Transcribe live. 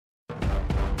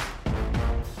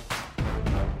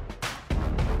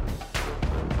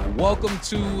Welcome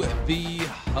to The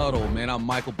Huddle, man. I'm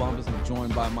Michael Bumpus. I'm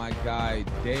joined by my guy,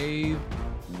 Dave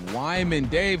Wyman.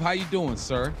 Dave, how you doing,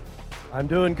 sir? I'm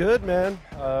doing good, man.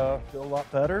 Feel a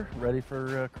lot better. Ready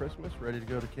for Christmas. Ready to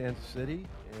go to Kansas City,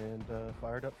 and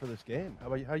fired up for this game. How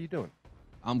about you? How you doing?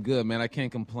 I'm good, man. I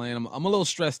can't complain. I'm a little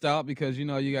stressed out because,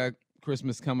 you got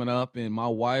Christmas coming up, and my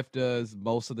wife does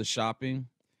most of the shopping.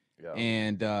 Yeah.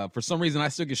 And for some reason, I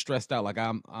still get stressed out. Like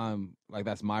I'm like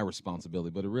that's my responsibility,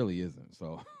 but it really isn't.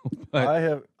 So, but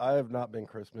I have not been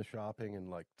Christmas shopping in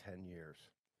like 10 years.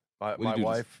 My what do you do?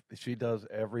 wife, she does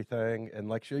everything, and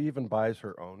like she even buys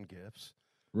her own gifts.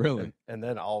 Really? And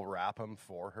then I'll wrap them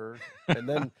for her, and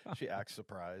then she acts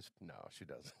surprised. No, she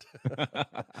doesn't.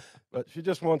 But she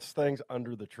just wants things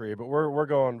under the tree. But we're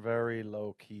going very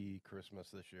low key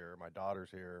Christmas this year. My daughter's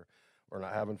here. We're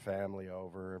not having family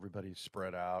over. Everybody's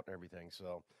spread out and everything.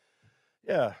 So,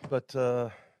 yeah. But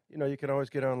you can always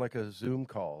get on like a Zoom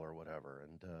call or whatever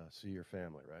and see your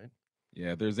family, right?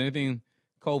 Yeah. If there's anything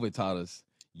COVID taught us,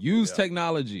 use Yeah.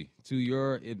 technology to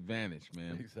your advantage,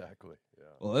 man. Exactly. Yeah.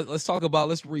 Well, let's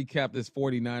recap this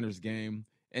 49ers game.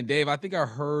 And Dave, I think I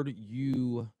heard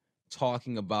you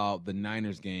talking about the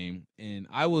Niners game, and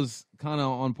I was kind of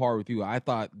on par with you. I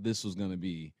thought this was going to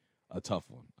be a tough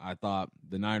one. I thought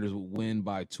the Niners would win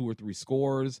by 2 or 3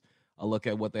 scores. I look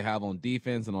at what they have on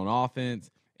defense and on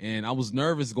offense, and I was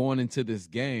nervous going into this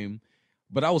game,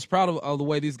 but I was proud of the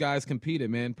way these guys competed,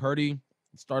 man. Purdy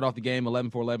started off the game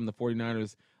 11 for 11. The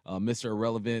 49ers, Mr.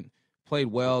 Irrelevant, played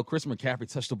well. Chris McCaffrey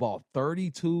touched the ball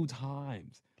 32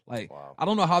 times. Wow. I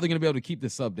don't know how they're going to be able to keep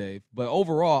this up, Dave, but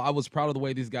overall, I was proud of the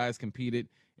way these guys competed,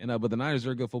 and but the Niners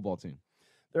are a good football team.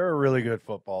 They're a really good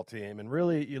football team, and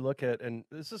really, you look at, and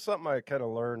this is something I kind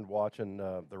of learned watching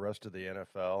the rest of the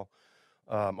NFL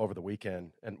over the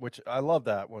weekend, and which I love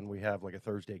that when we have like a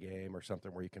Thursday game or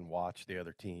something where you can watch the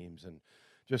other teams and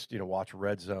just watch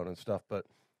Red Zone and stuff. But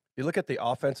you look at the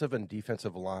offensive and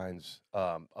defensive lines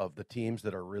of the teams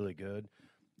that are really good;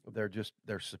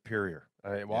 they're superior.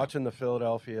 Watching the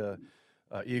Philadelphia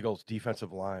Eagles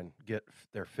defensive line get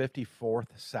their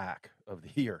 54th sack of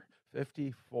the year.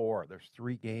 54. There's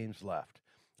 3 games left.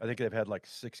 I think they've had like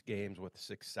 6 games with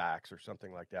 6 sacks or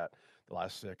something like that, the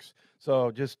last 6. So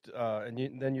just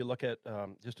then you look at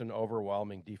just an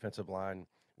overwhelming defensive line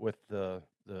with the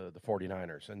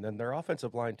 49ers, and then their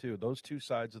offensive line too. Those two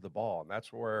sides of the ball, and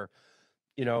that's where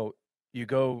you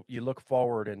look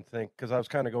forward and think, because I was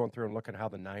kind of going through and looking how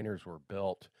the Niners were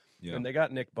built, and they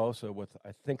got Nick Bosa with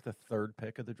I think the 3rd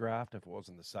pick of the draft, if it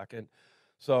wasn't the 2nd.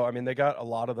 So, I mean, they got a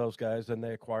lot of those guys. Then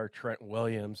they acquire Trent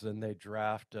Williams. Then they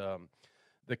draft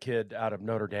the kid out of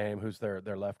Notre Dame, who's their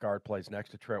left guard, plays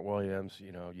next to Trent Williams.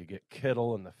 You get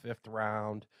Kittle in the 5th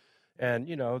round. And,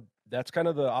 that's kind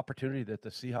of the opportunity that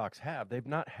the Seahawks have. They've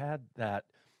not had that,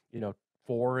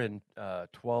 4-12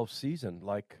 season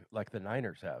like the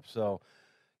Niners have. So,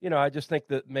 I just think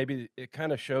that maybe it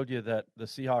kind of showed you that the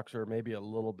Seahawks are maybe a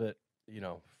little bit,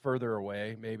 further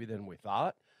away maybe than we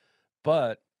thought.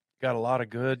 But got a lot of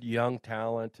good young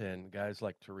talent and guys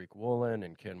like Tariq Woolen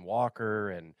and Ken Walker,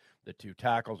 and the 2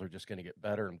 tackles are just going to get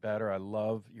better and better. I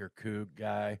love your Coug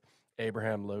guy,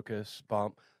 Abraham Lucas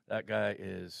Bump. That guy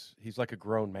he's like a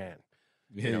grown man.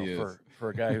 Yeah, for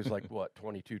a guy who's like, what,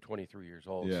 22, 23 years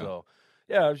old. Yeah. So,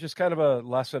 yeah, it was just kind of a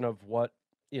lesson of what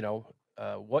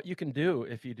you can do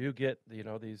if you do get,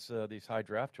 these high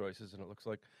draft choices. And it looks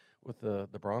like with the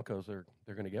Broncos, they're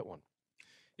going to get one.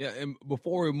 Yeah, and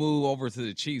before we move over to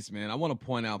the Chiefs, man, I want to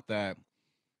point out that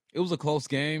it was a close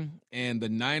game, and the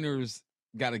Niners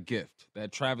got a gift.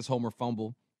 That Travis Homer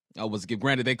fumble was a gift.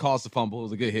 Granted, they caused the fumble. It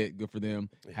was a good hit. Good for them.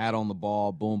 Had on the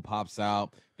ball. Boom, pops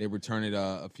out. They return it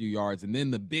a few yards. And then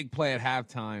the big play at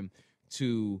halftime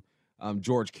to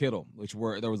George Kittle,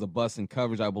 there was a bust in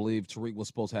coverage, I believe. Tariq was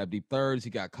supposed to have deep thirds.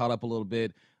 He got caught up a little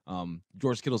bit.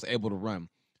 George Kittle's able to run.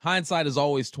 Hindsight is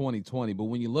always 20/20, but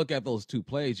when you look at those 2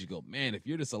 plays, you go, man, if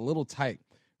you're just a little tight,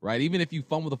 right? Even if you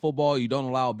fumble the football, you don't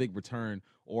allow a big return,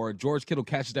 or George Kittle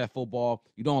catches that football,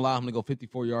 you don't allow him to go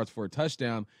 54 yards for a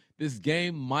touchdown, this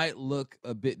game might look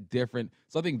a bit different.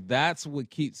 So I think that's what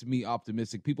keeps me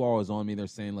optimistic. People are always on me. They're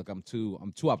saying, look, I'm too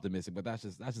optimistic, but that's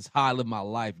just how I live my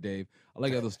life, Dave. I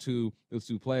look at those two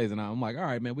plays, and I'm like, all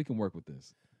right, man, we can work with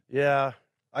this. Yeah.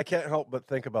 I can't help but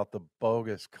think about the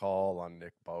bogus call on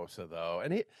Nick Bosa, though.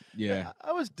 And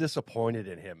I was disappointed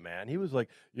in him, man. He was like,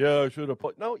 yeah, I should have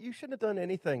put. No, you shouldn't have done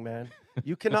anything, man.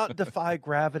 You cannot defy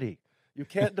gravity. You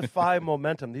can't defy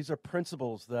momentum. These are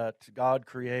principles that God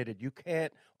created. You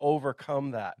can't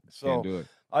overcome that. So Can't do it.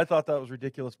 I thought that was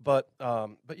ridiculous. But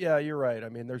yeah, you're right. I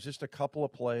mean, there's just a couple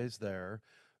of plays there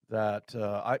that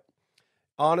I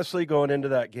honestly, going into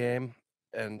that game,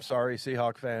 and sorry,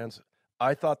 Seahawk fans,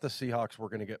 I thought the Seahawks were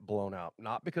going to get blown out,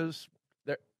 not because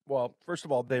well, first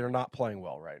of all, they are not playing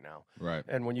well right now. Right.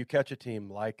 And when you catch a team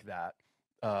like that,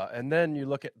 and then you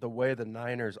look at the way the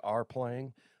Niners are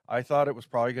playing, I thought it was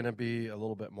probably going to be a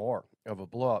little bit more of a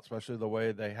blowout, especially the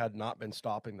way they had not been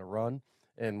stopping the run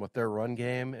and with their run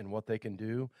game and what they can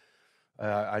do.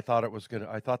 I thought it was going to.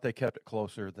 I thought they kept it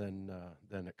closer than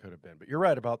it could have been. But you're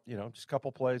right about just a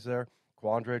couple plays there.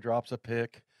 Quandre drops a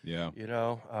pick. Yeah.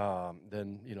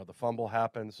 Then the fumble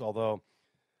happens. Although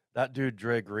that dude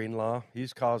Dre Greenlaw,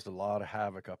 he's caused a lot of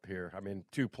havoc up here. I mean,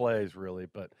 2 plays really,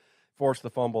 but forced the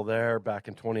fumble there back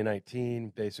in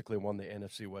 2019. Basically won the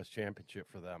NFC West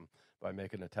Championship for them by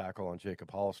making a tackle on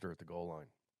Jacob Hollister at the goal line.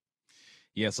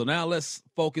 Yeah, so now let's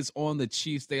focus on the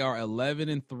Chiefs. They are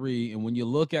 11-3, and when you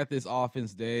look at this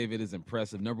offense, Dave, it is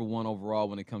impressive. Number 1 overall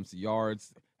when it comes to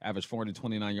yards, average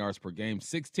 429 yards per game.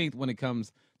 16th when it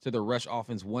comes to the rush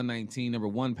offense, 119. Number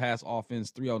 1 pass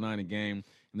offense, 309 a game.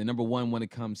 And the number 1 when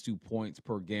it comes to points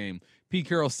per game. Pete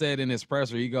Carroll said in his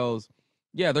presser, he goes,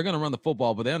 yeah, they're going to run the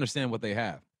football, but they understand what they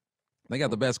have. They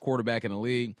got the best quarterback in the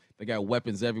league. They got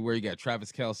weapons everywhere. You got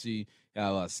Travis Kelce.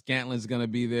 Scantlin's going to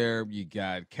be there. You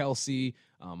got Kelce.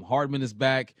 Hardman is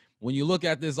back. When you look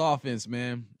at this offense,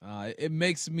 man, it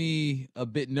makes me a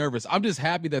bit nervous. I'm just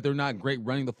happy that they're not great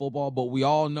running the football, but we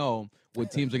all know what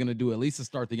teams are going to do, at least to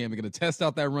start the game. They're going to test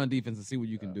out that run defense and see what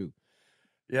you can do.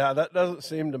 Yeah, that doesn't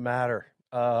seem to matter,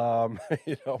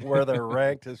 where they're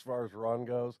ranked as far as run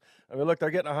goes. I mean, look,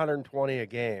 they're getting 120 a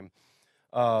game.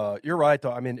 You're right,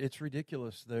 though. I mean, it's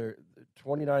ridiculous. They're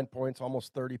 29 points,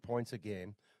 almost 30 points a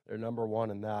game. They're number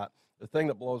 1 in that. The thing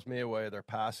that blows me away, their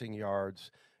passing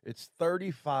yards. It's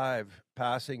 35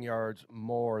 passing yards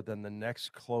more than the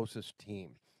next closest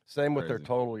team. Same with their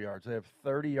total yards. They have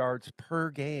 30 yards per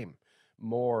game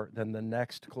more than the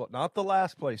next, not the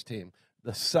last place team,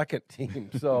 the second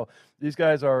team. So these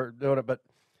guys are doing it, but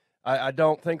I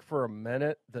don't think for a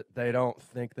minute that they don't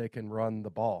think they can run the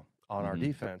ball on our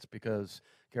defense, because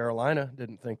Carolina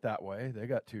didn't think that way. They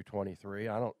got 223.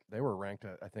 They were ranked,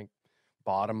 I think,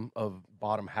 bottom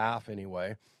half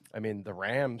anyway. I mean, the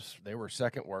Rams, they were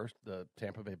second worst. The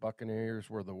Tampa Bay Buccaneers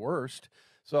were the worst.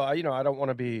 So I don't want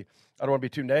to be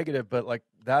too negative, but like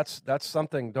that's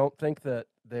something. Don't think that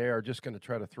they are just going to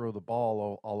try to throw the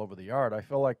ball all over the yard. I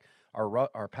feel like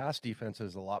our pass defense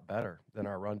is a lot better than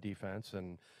our run defense,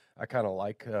 and I kind of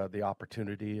like the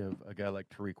opportunity of a guy like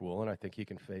Tariq Woolen. I think he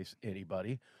can face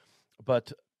anybody,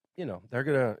 but they're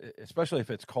gonna, especially if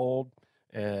it's cold.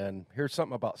 And here's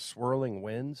something about swirling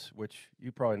winds, which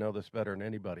you probably know this better than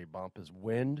anybody, Bump. Is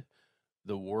wind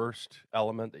the worst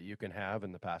element that you can have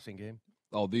in the passing game?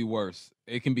 Oh, the worst.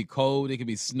 It can be cold. It can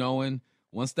be snowing.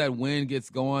 Once that wind gets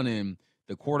going and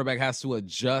the quarterback has to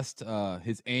adjust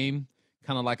his aim,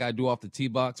 kind of like I do off the tee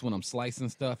box when I'm slicing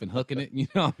stuff and hooking it. You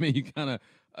know what I mean? You kind of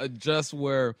adjust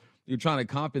where you're trying to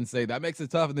compensate. That makes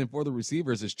it tough. And then for the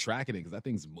receivers, it's tracking it because that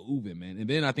thing's moving, man. And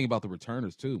then I think about the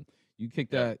returners, too. You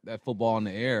kick that football in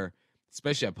the air,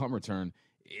 especially at punt return,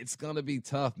 it's going to be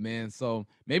tough, man. So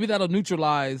maybe that'll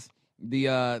neutralize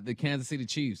the Kansas City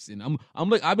Chiefs. And I've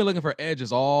been looking for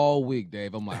edges all week,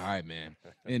 Dave. I'm like, all right, man.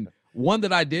 And one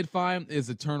that I did find is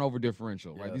the turnover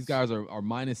differential, right? Yes. These guys are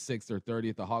 -6, they're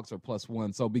 30th. The Hawks are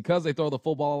 +1. So because they throw the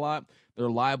football a lot,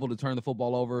 they're liable to turn the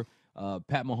football over.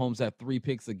 Pat Mahomes had 3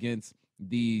 picks against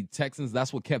the Texans.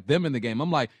 That's what kept them in the game.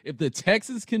 I'm like, if the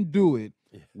Texans can do it,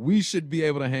 we should be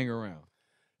able to hang around.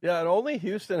 Yeah, and only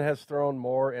Houston has thrown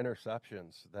more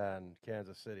interceptions than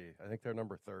Kansas City. I think they're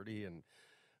number 30 in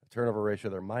turnover ratio.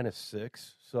 They're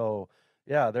 -6. So,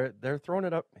 yeah, they're throwing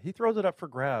it up. He throws it up for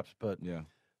grabs. But yeah,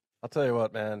 I'll tell you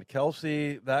what, man,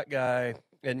 Kelce, that guy,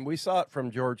 and we saw it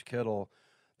from George Kittle.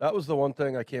 That was the one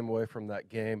thing I came away from that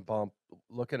game, Bump,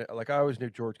 looking at, like, I always knew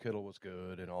George Kittle was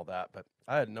good and all that, but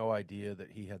I had no idea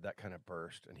that he had that kind of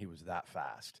burst and he was that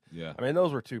fast. Yeah. I mean,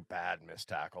 those were 2 bad missed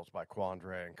tackles by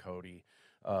Quandre and Cody,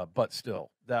 but still,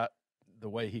 the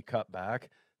way he cut back,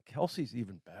 Kelsey's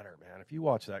even better, man. If you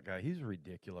watch that guy, he's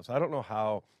ridiculous. I don't know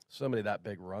how somebody that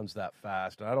big runs that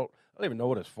fast. And I don't even know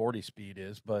what his 40 speed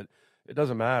is, but it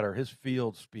doesn't matter. His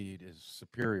field speed is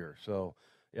superior. So,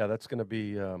 yeah, that's going to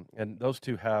be and those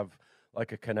two have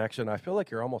like a connection. I feel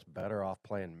like you're almost better off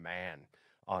playing man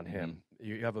on him.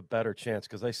 You have a better chance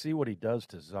because I see what he does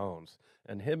to zones.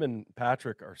 And him and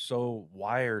Patrick are so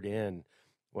wired in.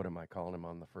 What am I calling him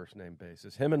on the first name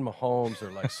basis? Him and Mahomes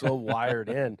are like so wired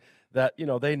in that,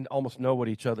 they almost know what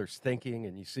each other's thinking.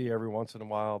 And you see every once in a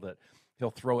while that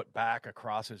he'll throw it back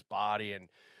across his body. And,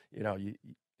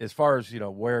 as far as,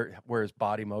 where his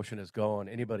body motion is going,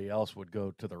 anybody else would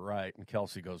go to the right and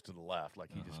Kelsey goes to the left.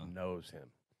 Like he just knows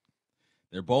him.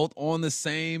 They're both on the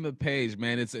same page,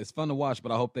 man. It's fun to watch,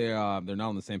 but I hope they're not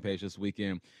on the same page this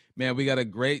weekend. Man, we got a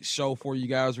great show for you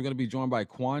guys. We're going to be joined by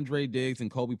Quandre Diggs and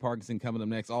Kobe Parkinson coming up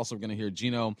next. Also, we're going to hear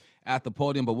Gino at the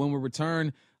podium. But when we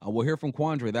return, we'll hear from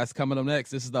Quandre. That's coming up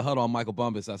next. This is The Huddle on Michael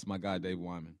Bumpus. That's my guy, Dave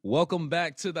Wyman. Welcome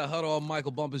back to The Huddle on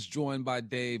Michael Bumpus, joined by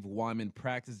Dave Wyman.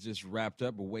 Practice just wrapped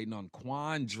up. We're waiting on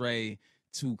Quandre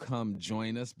to come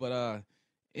join us. But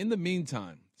in the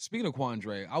meantime, speaking of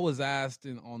Quandre, I was asked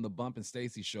on the Bump and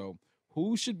Stacy show,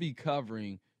 who should be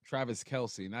covering Travis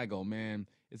Kelce? And I go, man,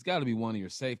 it's got to be one of your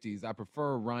safeties. I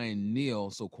prefer Ryan Neal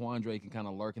so Quandre can kind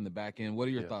of lurk in the back end. What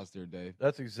are your thoughts there, Dave?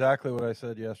 That's exactly what I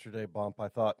said yesterday, Bump. I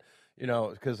thought,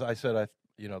 because I said,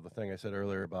 the thing I said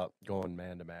earlier about going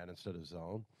man-to-man instead of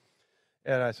zone.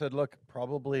 And I said, look,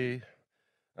 probably,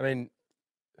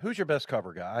 who's your best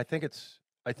cover guy? I think it's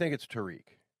Tariq,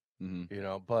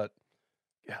 but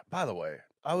yeah, by the way,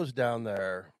 I was down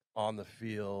there on the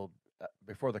field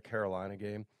before the Carolina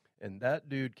game, and that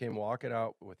dude came walking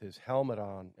out with his helmet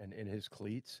on and in his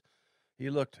cleats. He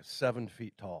looked 7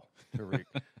 feet tall, Tariq.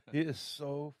 He is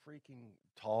so freaking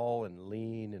tall and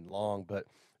lean and long. But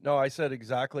no, I said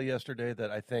exactly yesterday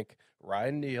that I think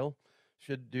Ryan Neal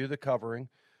should do the covering.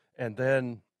 And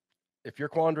then if you're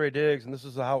Quandre Diggs, and this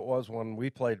is how it was when we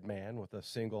played man with a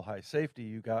single high safety,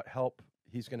 you got help.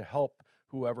 He's going to help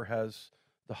whoever has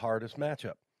the hardest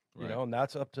matchup, and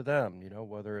that's up to them,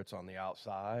 whether it's on the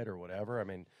outside or whatever.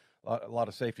 A lot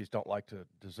of safeties don't like to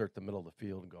desert the middle of the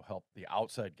field and go help the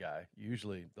outside guy.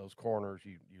 Usually those corners,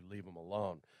 you leave them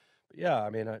alone. But yeah,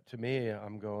 to me,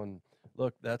 I'm going,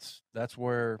 look, that's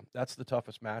the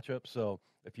toughest matchup. So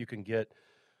if you can get,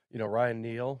 Ryan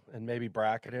Neal and maybe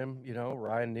bracket him,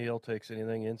 Ryan Neal takes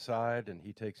anything inside and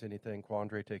he takes anything,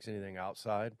 Quandre takes anything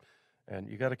outside. And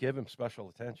you got to give him special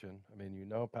attention.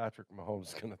 Patrick Mahomes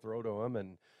is going to throw to him,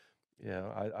 and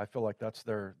I feel like that's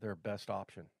their best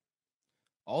option.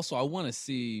 Also, I want to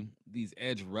see these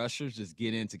edge rushers just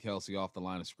get into Kelce off the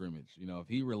line of scrimmage. If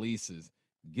he releases,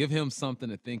 give him something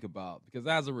to think about. Because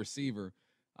as a receiver,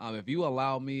 if you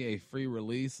allow me a free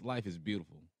release, life is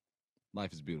beautiful.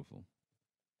 Life is beautiful.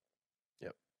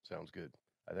 Yep, sounds good.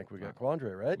 I think we got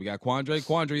Quandre, right? We got Quandre.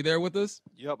 Quandre, you there with us?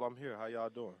 Yep, I'm here. How y'all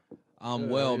doing? I'm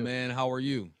well, man. How are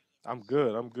you? I'm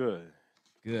good.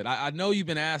 Good. I know you've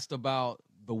been asked about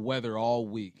the weather all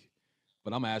week,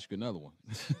 but I'm going to ask you another one.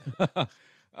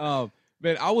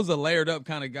 Man, I was a layered up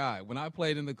kind of guy. When I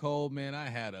played in the cold, man, I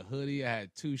had a hoodie. I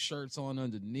had 2 shirts on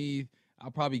underneath.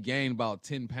 I probably gained about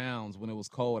 10 pounds when it was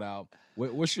cold out.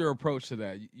 What's your approach to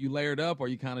that? You layered up, or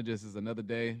you kind of just is another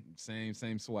day, same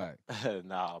swag?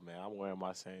 Nah, man, I'm wearing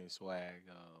my same swag.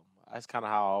 That's kind of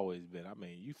how I always been.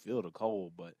 You feel the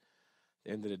cold, but at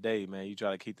the end of the day, man, you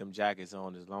try to keep them jackets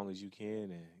on as long as you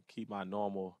can and keep my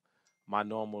normal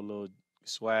little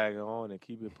swag on and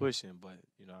keep it pushing. But,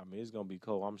 it's going to be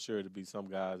cold. I'm sure there'll be some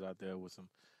guys out there with some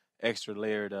extra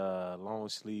layered long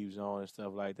sleeves on and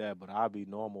stuff like that. But I'll be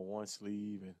normal, one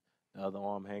sleeve and the other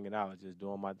arm hanging out, just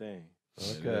doing my thing.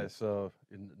 Okay, so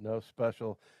no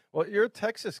special. Well, you're a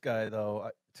Texas guy, though.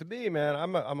 To me, man,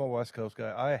 I'm a West Coast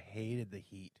guy. I hated the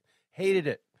heat. Hated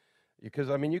it. Because,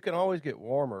 you can always get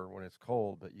warmer when it's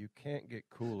cold, but you can't get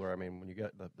cooler, when you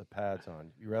got the pads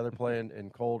on. You rather play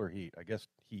in cold or heat? I guess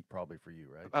heat probably for you,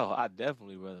 right? Oh, I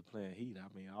definitely rather play in heat.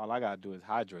 All I got to do is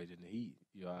hydrate in the heat.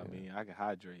 You know what I mean? I can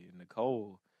hydrate in the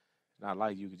cold. Not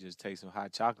like you could just take some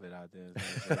hot chocolate out there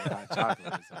and hot chocolate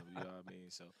or something, you know what I mean?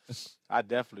 So I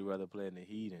definitely rather play in the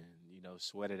heat and,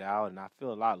 sweat it out. And I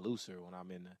feel a lot looser when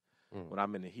I'm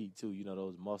in the heat too.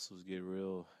 Those muscles get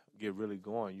really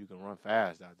going. You can run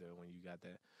fast out there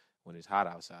when it's hot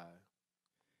outside.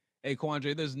 Hey,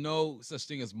 Quandre, there's no such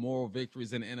thing as moral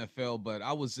victories in the NFL, but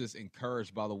I was just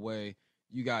encouraged by the way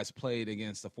you guys played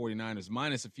against the 49ers,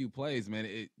 minus a few plays,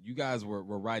 man. You guys were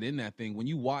right in that thing. When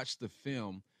you watch the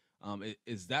film,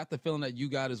 is that the feeling that you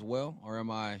got as well, or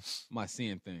am I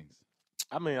seeing things?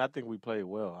 I think we played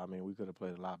well. We could have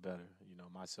played a lot better,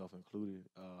 myself included.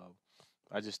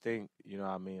 I just think,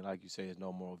 like you say, there's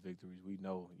no moral victories. We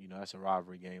know, that's a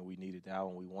rivalry game. We needed that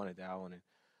one. We wanted that one, and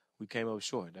we came up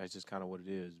short. That's just kind of what it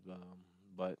is.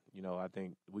 But I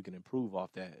think we can improve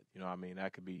off that.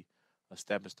 That could be a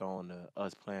stepping stone to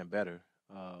us playing better.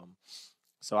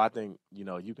 So I think,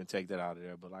 you can take that out of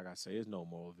there. But like I say, there's no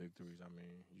moral victories.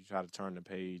 You try to turn the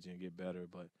page and get better.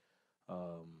 But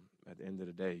at the end of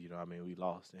the day, we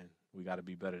lost, and we got to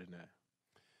be better than that.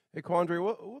 Hey, Quandre,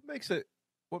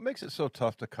 what makes it so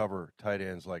tough to cover tight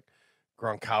ends like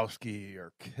Gronkowski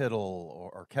or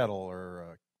Kittle or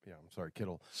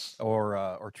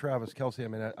Travis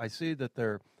Kelce? I see that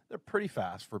they're they're pretty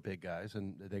fast for big guys,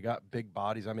 and they got big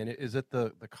bodies. I mean, is it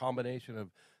the combination of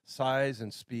size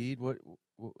and speed?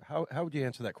 How would you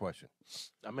answer that question?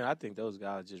 I mean, I think those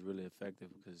guys are just really effective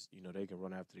because they can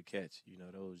run after the catch.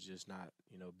 Those just not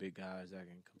big guys that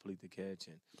can complete the catch,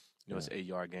 and it's an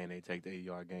 8-yard gain. They take the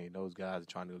 8-yard gain. Those guys are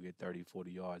trying to go get 30,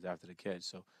 40 yards after the catch.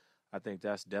 So I think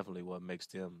that's definitely what makes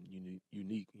them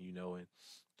unique. And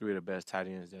three of the best tight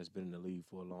ends that's been in the league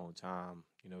for a long time.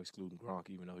 Excluding Gronk,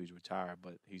 even though he's retired,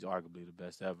 but he's arguably the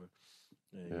best ever.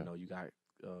 And you got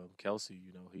Kelsey.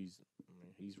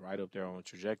 He's right up there on a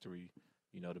trajectory.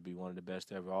 To be one of the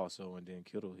best ever also. And then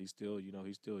Kittle, he's still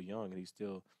young, and he's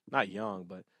still not young,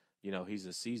 but, he's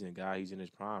a seasoned guy. He's in his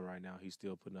prime right now. He's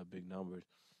still putting up big numbers,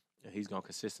 and he's going to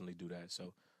consistently do that.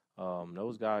 So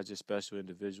those guys just special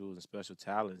individuals and special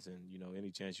talents, and,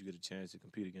 any chance you get a chance to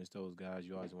compete against those guys,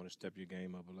 you always want to step your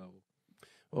game up a level.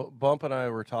 Well, Bump and I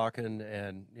were talking,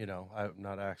 and, I'm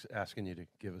not asking you to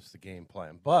give us the game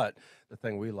plan, but the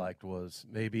thing we liked was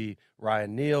maybe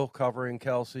Ryan Neal covering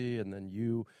Kelsey, and then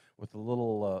you with a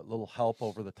little help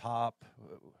over the top.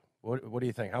 What do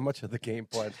you think? How much of the game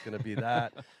plan is going to be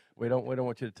that? we don't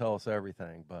want you to tell us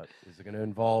everything, but is it going to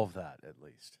involve that at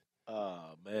least?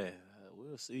 Man,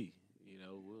 we'll see.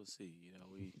 We'll see.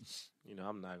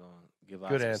 I'm not going to give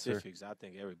out Good specifics. answer. I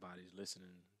think everybody's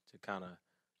listening to kind of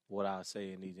what I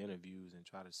say in these interviews and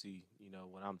try to see,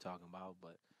 what I'm talking about.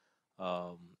 But,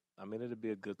 I mean, it'll be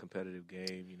a good competitive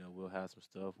game. We'll have some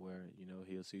stuff where,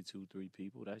 he'll see 2-3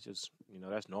 people. That's just,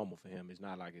 that's normal for him. It's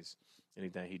not like it's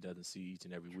anything he doesn't see each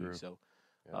and every week. So,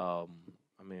 Yeah.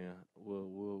 I mean,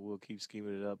 we'll keep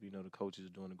scheming it up. The coaches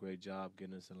are doing a great job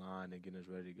getting us in line and getting us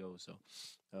ready to go. So,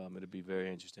 it'll be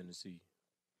very interesting to see.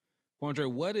 Andre,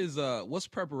 what's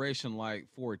preparation like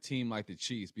for a team like the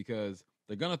Chiefs? Because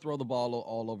they're going to throw the ball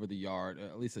all over the yard,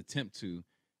 at least attempt to.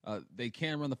 They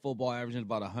can run the football, averaging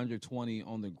about 120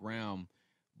 on the ground,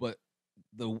 but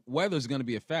the weather's going to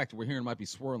be a factor. We're hearing it might be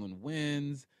swirling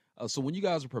winds. So when you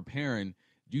guys are preparing,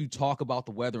 do you talk about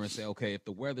the weather and say, okay, if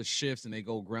the weather shifts and they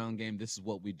go ground game, this is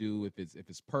what we do. If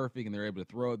it's perfect and they're able to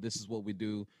throw it, this is what we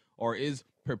do. Or is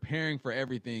preparing for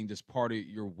everything just part of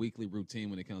your weekly routine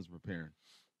when it comes to preparing?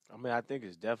 I mean, I think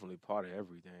it's definitely part of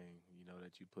everything,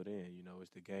 that you put in.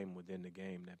 It's the game within the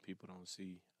game that people don't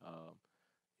see.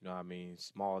 I mean,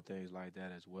 small things like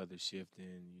that as weather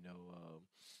shifting,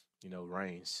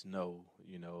 rain, snow,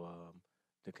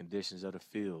 the conditions of the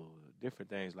field,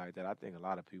 different things like that. I think a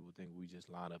lot of people think we just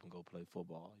line up and go play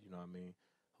football. You know what I mean?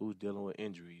 Who's dealing with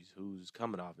injuries? Who's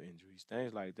coming off injuries?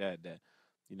 Things like that the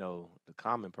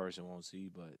common person won't see,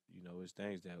 but, it's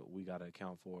things that we got to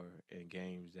account for in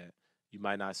games that you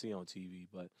might not see on TV.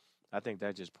 But I think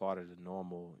that's just part of the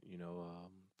normal,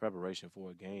 preparation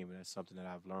for a game, and that's something that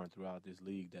I've learned throughout this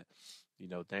league that,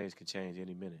 things can change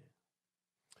any minute.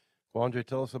 Well, Andre,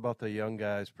 tell us about the young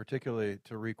guys, particularly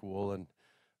Tariq Woolen.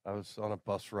 I was on a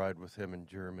bus ride with him in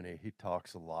Germany. He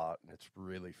talks a lot, and it's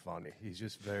really funny. He's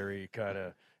just very kind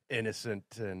of innocent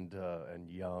and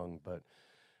young. But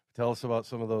tell us about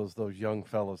some of those young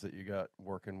fellows that you got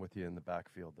working with you in the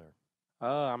backfield there.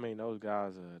 I mean, those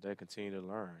guys, they continue to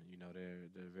learn.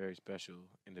 They're very special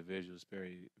individuals,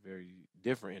 very very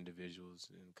different individuals.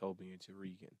 And Kobe and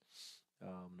Tariq,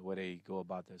 and the way they go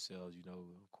about themselves.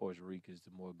 Of course, Tariq is the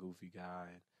more goofy guy,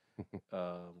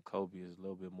 and Kobe is a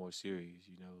little bit more serious.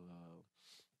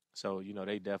 So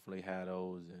they definitely had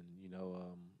those, and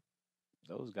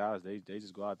those guys, they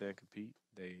just go out there and compete.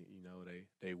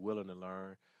 They willing to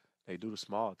learn. They do the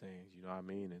small things, you know what I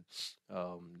mean?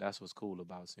 And that's what's cool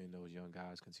about seeing those young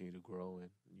guys continue to grow.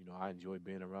 And I enjoy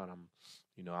being around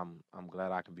them. I'm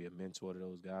glad I can be a mentor to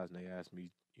those guys, and they ask me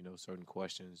certain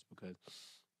questions because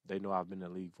they know I've been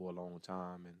in the league for a long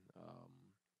time and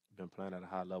been playing at a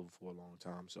high level for a long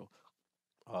time. So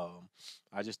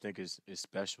I just think it's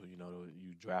special,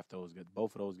 you draft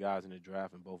both of those guys in the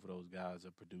draft, and both of those guys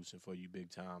are producing for you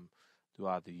big time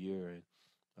throughout the year. And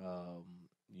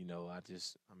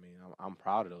I'm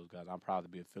proud of those guys. I'm proud to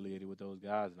be affiliated with those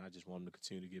guys, and I just want them to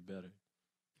continue to get better.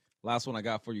 Last one I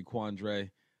got for you,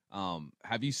 Quandre.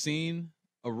 Have you seen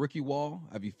a rookie wall?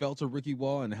 Have you felt a rookie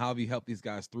wall, and how have you helped these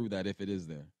guys through that if it is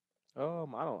there? I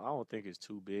don't think it's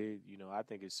too big. I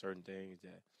think it's certain things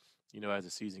that, as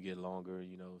the season get longer,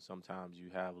 sometimes you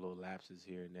have little lapses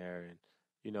here and there,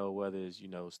 and whether it's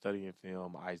studying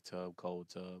film, ice tub, cold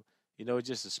tub, it's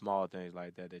just the small things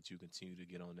like that you continue to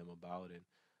get on them about, and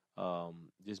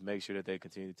just make sure that they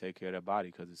continue to take care of their body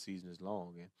because the season is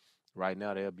long. And right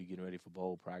now they'll be getting ready for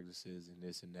bowl practices and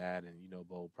this and that, and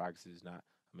bowl practices not.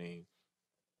 I mean,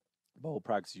 bowl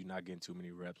practice you're not getting too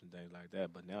many reps and things like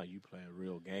that. But now you playing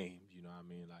real games. You know what I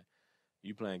mean? Like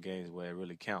you playing games where it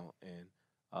really count, and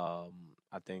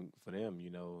I think for them,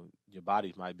 your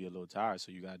body might be a little tired,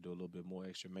 so you got to do a little bit more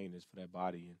extra maintenance for that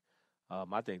body. And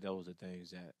I think those are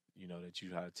things that that you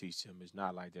try to teach them. It's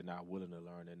not like they're not willing to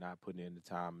learn; they're not putting in the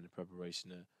time and the preparation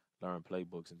to learn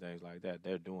playbooks and things like that.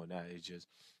 They're doing that. It's just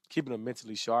keeping them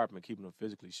mentally sharp and keeping them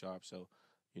physically sharp, so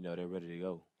they're ready to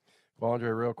go.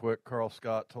 Quandre, real quick, Carl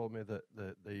Scott told me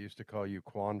that they used to call you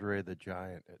Quandre the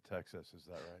Giant at Texas. Is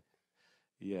that right?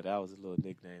 Yeah, that was a little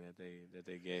nickname that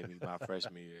they gave me my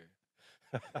freshman year.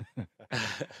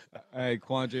 Hey,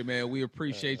 Quandre, man, we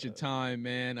appreciate your time,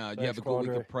 man. You Thanks, have a good week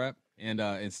Quandre. of prep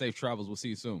and safe travels. We'll see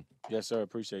you soon. Yes, sir.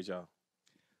 Appreciate y'all.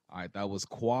 All right, that was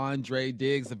Quandre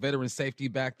Diggs, the veteran safety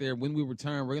back there. When we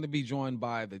return, we're going to be joined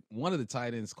by one of the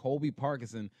tight ends, Colby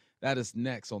Parkinson. That is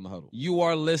next on The Huddle. You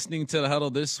are listening to The Huddle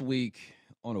this week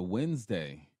on a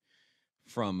Wednesday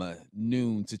from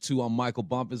noon to 2. I'm Michael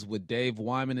Bumpus with Dave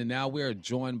Wyman, and now we are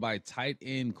joined by tight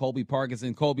end Colby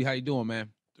Parkinson. Colby, how you doing, man?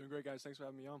 Doing great, guys. Thanks for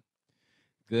having me on.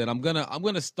 Good. I'm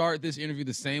gonna start this interview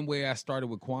the same way I started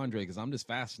with Quandre because I'm just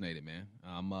fascinated, man.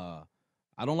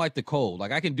 I don't like the cold.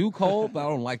 Like, I can do cold, but I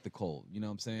don't like the cold. You know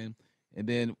what I'm saying? And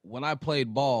then when I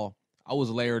played ball, I was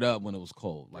layered up when it was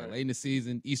cold. Like late in the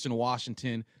season, Eastern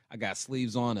Washington, I got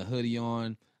sleeves on, a hoodie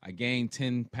on. I gained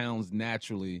 10 pounds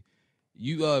naturally.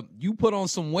 You put on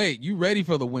some weight. You ready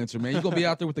for the winter, man? You gonna be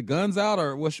out there with the guns out,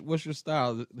 or what's your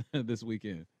style this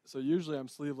weekend? So usually I'm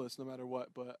sleeveless no matter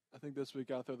what, but I think this week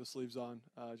I'll throw the sleeves on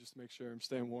just to make sure I'm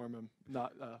staying warm and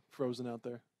not frozen out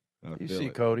there. You see,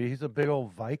 Cody, he's a big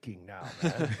old Viking now,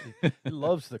 man. He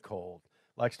loves the cold,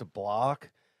 likes to block.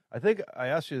 I think I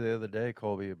asked you the other day,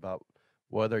 Colby, about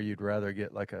whether you'd rather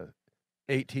get like a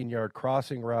 18-yard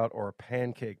crossing route or a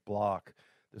pancake block.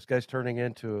 This guy's turning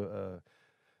into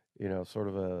sort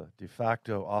of a de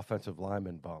facto offensive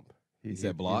lineman bump. He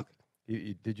said block?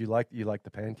 Did you like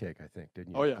the pancake, I think,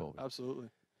 didn't you? Oh, yeah, Colby? absolutely.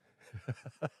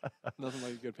 Nothing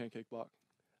like a good pancake block.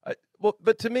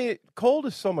 But to me, cold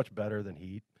is so much better than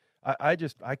heat. I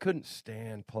couldn't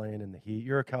stand playing in the heat.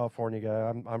 You're a California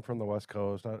guy. I'm from the West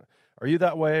Coast. Are you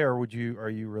that way, or do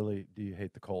you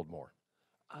hate the cold more?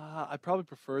 I probably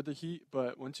prefer the heat,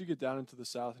 but once you get down into the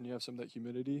south and you have some of that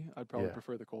humidity, I'd probably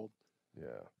prefer the cold. Yeah.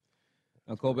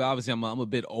 Now, Colby, obviously, I'm a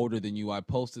bit older than you. I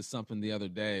posted something the other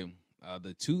day.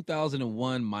 The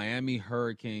 2001 Miami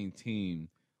Hurricane team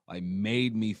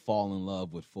made me fall in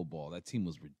love with football. That team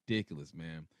was ridiculous,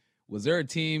 man. Was there a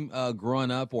team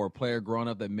growing up or a player growing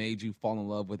up that made you fall in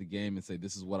love with the game and say,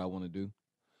 this is what I want to do?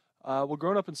 Well,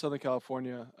 growing up in Southern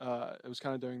California, it was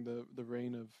kind of during the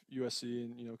reign of USC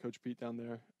and, Coach Pete down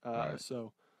there. Right.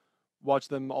 So watched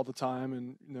them all the time,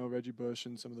 and, Reggie Bush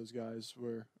and some of those guys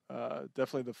were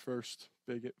definitely the first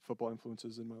big football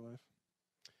influences in my life.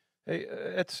 Hey,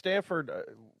 at Stanford,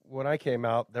 when I came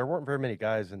out, there weren't very many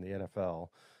guys in the NFL.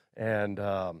 And,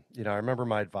 I remember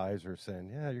my advisor saying,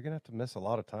 yeah, you're going to have to miss a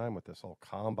lot of time with this whole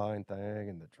combine thing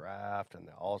and the draft and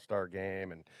the all-star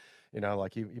game. And,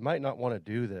 you might not want to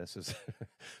do this.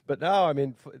 But now, I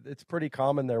mean, it's pretty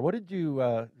common there. What did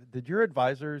your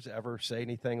advisors ever say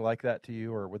anything like that to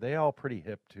you, or were they all pretty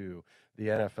hip to the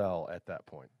NFL at that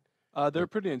point? They're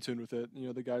pretty in tune with it.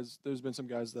 The guys, there's been some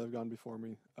guys that have gone before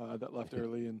me that left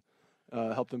early and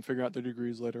helped them figure out their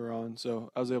degrees later on. So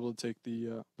I was able to take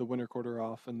the winter quarter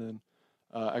off, and then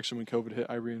actually when COVID hit,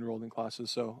 I re-enrolled in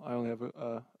classes. So I only have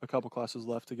a couple classes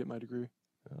left to get my degree.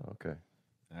 Oh, okay.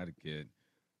 That's good.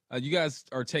 You guys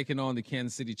are taking on the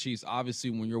Kansas City Chiefs. Obviously,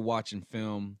 when you're watching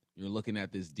film, you're looking at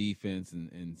this defense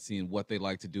and seeing what they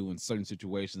like to do in certain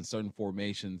situations, certain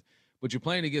formations. But you're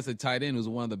playing against a tight end who's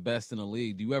one of the best in the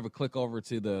league. Do you ever click over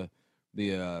to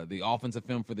the offensive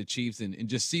film for the Chiefs and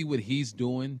just see what he's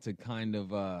doing to kind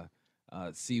of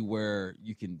see where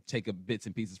you can take bits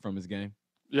and pieces from his game?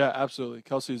 Yeah, absolutely.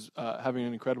 Kelsey's having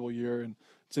an incredible year, and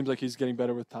it seems like he's getting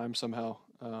better with time somehow.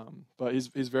 But he's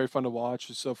very fun to watch.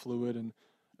 He's so fluid, and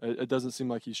it doesn't seem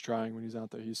like he's trying when he's out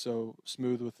there. He's so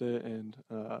smooth with it and,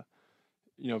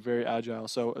 very agile.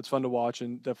 So it's fun to watch,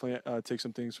 and definitely take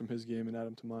some things from his game and add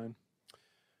them to mine.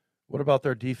 What about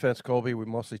their defense, Colby? We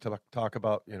mostly talk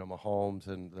about Mahomes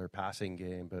and their passing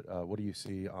game, but what do you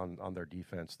see on their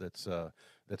defense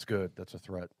that's good, that's a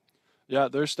threat? Yeah,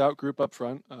 they're a stout group up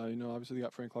front. Obviously they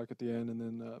got Frank Clark at the end, and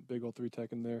then big old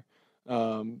 3-tech in there.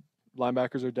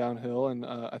 Linebackers are downhill, and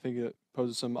I think it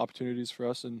poses some opportunities for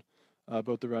us in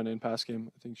both the run and pass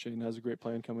game. I think Shane has a great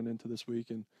plan coming into this week,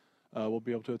 and we'll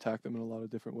be able to attack them in a lot of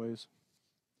different ways.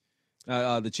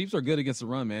 The Chiefs are good against the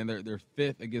run, man. They're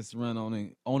fifth against the run,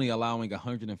 only allowing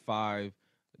 105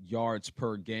 yards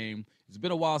per game. It's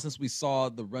been a while since we saw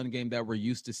the run game that we're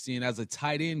used to seeing as a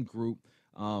tight end group.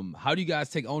 How do you guys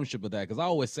take ownership of that? Because I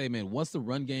always say, man, once the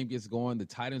run game gets going, the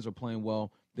tight ends are playing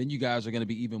well, then you guys are going to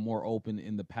be even more open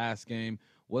in the pass game.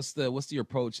 What's the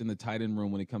approach in the tight end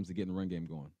room when it comes to getting the run game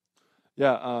going?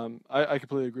 Yeah, I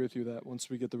completely agree with you that once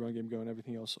we get the run game going,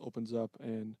 everything else opens up.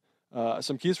 And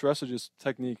some keys for us are just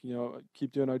technique.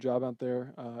 Keep doing our job out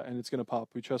there, and it's going to pop.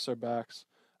 We trust our backs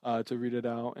to read it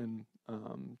out and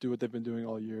do what they've been doing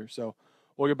all year. So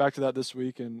we'll get back to that this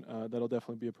week, and that'll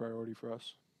definitely be a priority for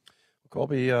us.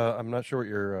 Colby, I'm not sure what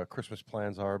your Christmas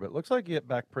plans are, but it looks like you get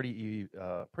back pretty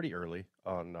early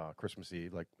on Christmas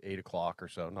Eve, like 8 o'clock or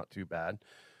so. Not too bad.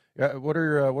 Yeah, what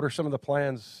are some of the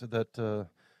plans that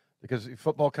because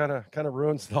football kind of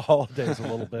ruins the holidays a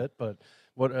little bit, but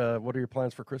what are your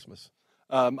plans for Christmas?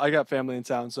 I got family in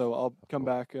town, so I'll come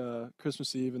back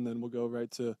Christmas Eve, and then we'll go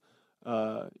right to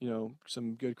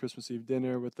some good Christmas Eve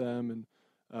dinner with them, and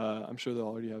I'm sure they'll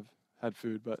already have had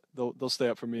food, but they'll stay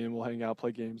up for me, and we'll hang out,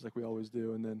 play games like we always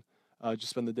do, and then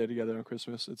just spend the day together on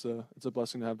Christmas. It's a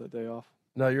blessing to have that day off.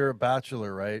 Now you're a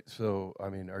bachelor, right? So I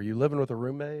mean, are you living with a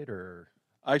roommate or?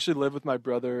 I actually live with my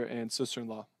brother and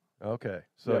sister-in-law. Okay,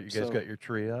 so Yep, you guys got your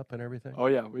tree up and everything? Oh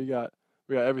yeah, we got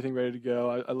everything ready to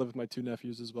go. I live with my 2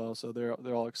 nephews as well, so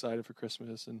they're all excited for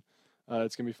Christmas, and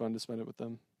it's gonna be fun to spend it with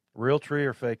them. Real tree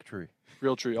or fake tree?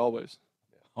 Real tree, always.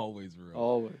 Always real.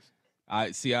 Always.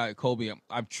 Colby,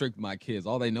 I've tricked my kids.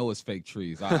 All they know is fake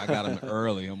trees. I got them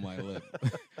early. I'm like, look,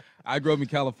 I grew up in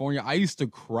California. I used to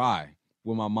cry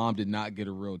when my mom did not get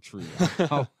a real tree.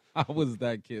 I was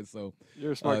that kid. So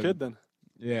you're a smart kid then.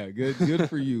 Yeah, good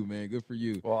for you, man. Good for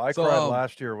you. Well, I cried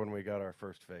last year when we got our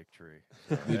first fake tree.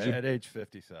 So at age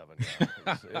 57.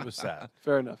 Yeah, it was sad.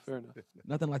 Fair enough.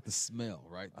 Nothing like the smell,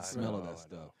 right? The smell of that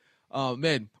stuff.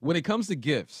 Man, when it comes to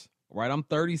gifts, right? I'm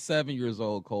 37 years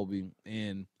old, Colby,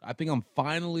 and I think I'm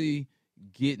finally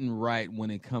getting right when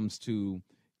it comes to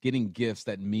getting gifts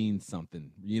that mean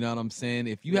something. You know what I'm saying?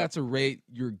 If you had to rate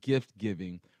your gift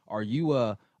giving, are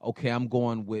you okay, I'm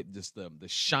going with just the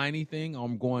shiny thing, or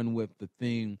I'm going with the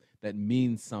thing that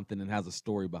means something and has a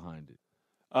story behind it?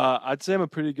 I'd say I'm a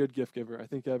pretty good gift giver. I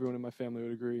think everyone in my family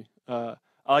would agree. I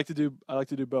like to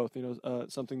do both.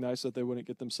 Something nice that they wouldn't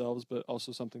get themselves, but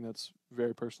also something that's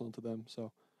very personal to them.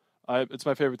 So, it's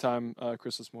my favorite time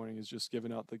Christmas morning is just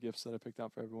giving out the gifts that I picked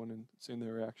out for everyone and seeing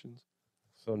their reactions.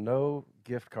 So no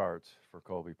gift cards for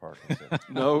Colby Parkinson.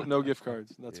 No gift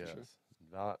cards. That's for sure.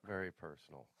 Not very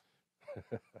personal.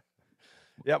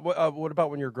 Yeah. What about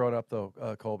when you were growing up, though,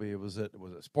 Colby? Was it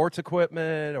sports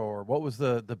equipment, or what was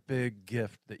the big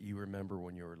gift that you remember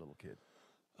when you were a little kid?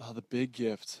 Oh, the big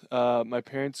gift. My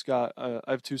parents got. I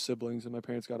have 2 siblings, and my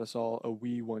parents got us all a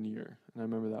Wii one year, and I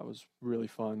remember that was really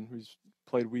fun. We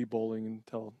played Wii bowling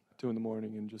until 2 in the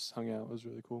morning and just hung out. It was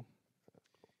really cool.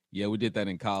 Yeah, we did that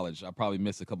in college. I probably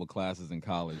missed a couple classes in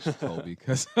college, Colby,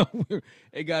 because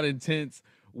it got intense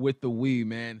with the Wii,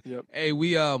 man. Yep. Hey,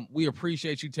 we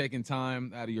appreciate you taking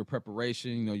time out of your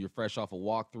preparation. You're fresh off a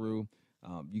walkthrough.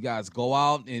 You guys go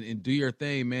out and do your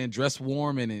thing, man. Dress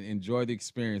warm and enjoy the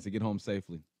experience and get home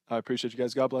safely. I appreciate you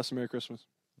guys. God bless and Merry Christmas.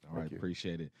 All right,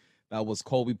 appreciate it. That was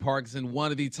Colby Parkinson,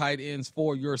 one of the tight ends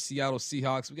for your Seattle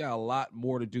Seahawks. We got a lot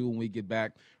more to do when we get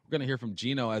back. We're going to hear from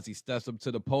Gino as he steps up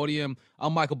to the podium.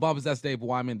 I'm Michael Bumpus. That's Dave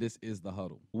Wyman. This is The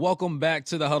Huddle. Welcome back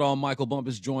to The Huddle. I'm Michael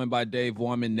Bumpus, joined by Dave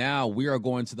Wyman. Now we are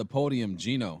going to the podium.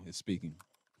 Gino is speaking.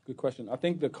 Good question. I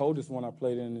think the coldest one I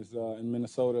played in is in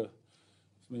Minnesota.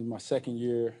 It's maybe my second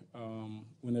year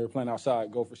when they were playing outside.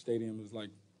 Gopher Stadium was like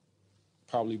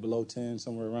probably below 10,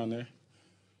 somewhere around there.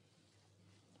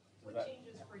 What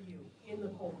changes for you in the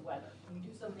cold weather? Do you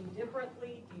do something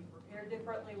differently? Do you prepare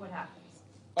differently? What happens?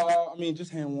 I mean,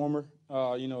 just hand warmer.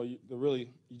 You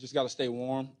just got to stay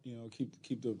warm.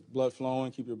 Keep the blood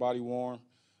flowing, keep your body warm.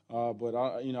 But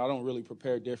I don't really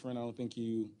prepare different. I don't think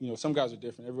some guys are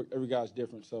different. Every guy's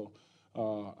different. So,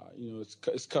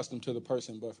 it's custom to the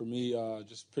person. But for me,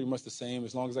 just pretty much the same.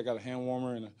 As long as I got a hand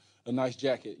warmer and a nice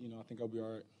jacket, I think I'll be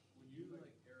all right. When you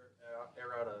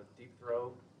air out a deep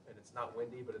throw and it's not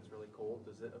windy but it's really cold,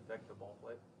 does it affect the ball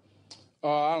flight?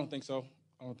 I don't think so.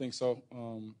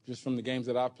 Just from the games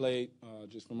that I've played,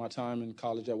 just from my time in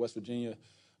college at West Virginia,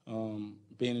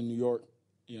 being in New York,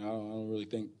 I don't really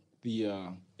think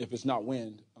if it's not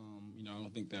wind, I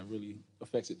don't think that really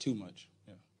affects it too much.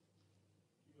 Yeah.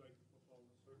 Do you like football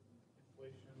with certain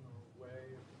inflation or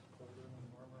way if it's colder and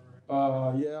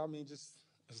warmer? Yeah, I mean, just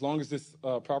as long as it's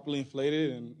properly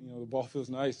inflated and the ball feels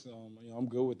nice, I'm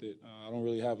good with it. I don't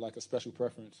really have like a special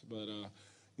preference, but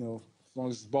as long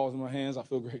as the ball's in my hands, I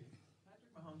feel great.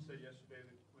 Mahomes said yesterday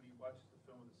that when he watches the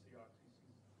film of the Seahawks, he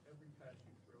sees every pass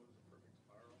you throw is a perfect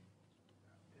spiral.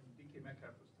 And DK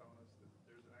Metcalf was telling us that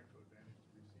there's an actual advantage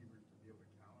to receivers to be able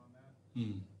to count on that. Do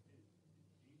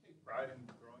you take pride in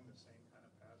throwing the same kind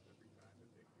of pass every time that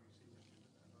the receivers do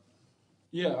that?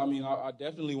 Yeah, I mean, I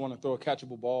definitely want to throw a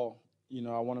catchable ball.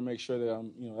 I want to make sure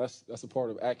that that's a part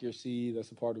of accuracy.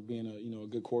 That's a part of being a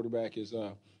good quarterback is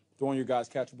throwing your guys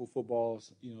catchable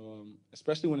footballs.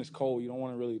 Especially when it's cold, you don't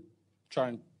want to really try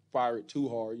and fire it too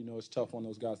hard. It's tough on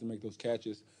those guys to make those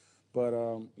catches. But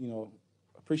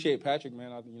appreciate Patrick,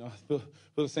 man. I feel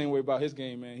the same way about his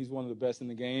game, man. He's one of the best in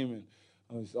the game,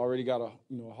 and he's already got a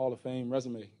Hall of Fame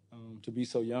resume to be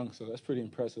so young. So that's pretty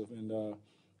impressive. And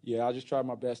yeah, I just try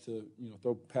my best to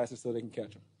throw passes so they can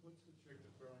catch them. What's the trick to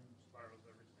throwing spirals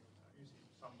every single time? You see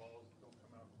some balls don't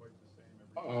come out quite the same every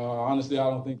time. Honestly, I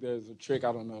don't think there's a trick. I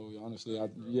don't know. Honestly,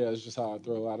 yeah, it's just how I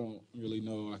throw. I don't really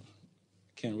know. I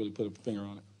can't really put a finger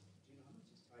on it. Do you know how much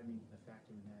is timing a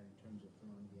factor in that in terms of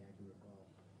throwing the accurate ball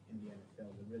in the NFL,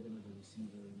 the rhythm of the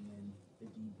receiver, and then the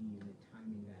DB and the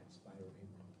timing that spiral in?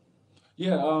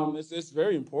 Yeah, it's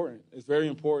very important. It's very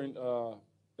important.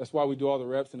 That's why we do all the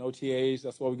reps and OTAs.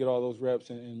 That's why we get all those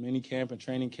reps in mini camp and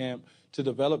training camp to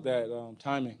develop that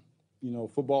timing.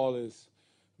 Football is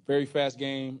a very fast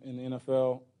game in the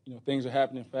NFL. Things are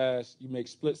happening fast. You make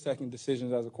split-second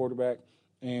decisions as a quarterback,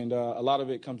 and a lot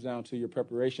of it comes down to your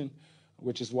preparation,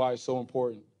 which is why it's so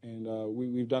important. And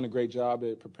we've done a great job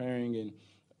at preparing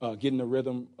and getting the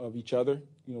rhythm of each other,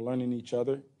 learning each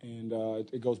other. And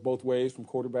it goes both ways from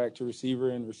quarterback to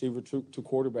receiver and receiver to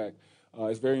quarterback.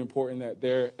 It's very important that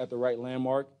they're at the right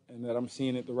landmark and that I'm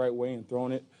seeing it the right way and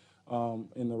throwing it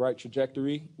in the right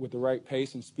trajectory with the right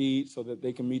pace and speed so that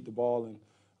they can meet the ball and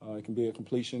it can be a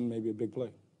completion, maybe a big play.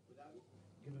 Without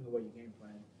giving away your game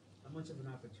plan, how much of an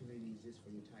opportunity is this for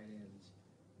your tight ends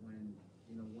when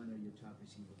one of your top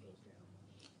receivers goes down?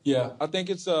 Yeah, I think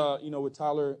it's with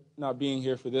Tyler not being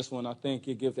here for this one, I think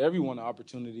it gives everyone an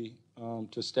opportunity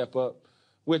to step up,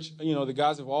 which the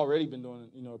guys have already been doing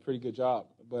a pretty good job.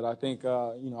 But I think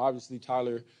obviously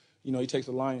Tyler, he takes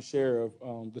a lion's share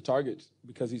of the targets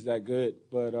because he's that good.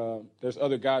 But there's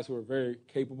other guys who are very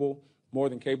capable, more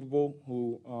than capable,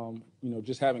 who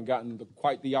just haven't gotten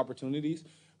quite the opportunities.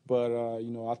 But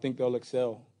I think they'll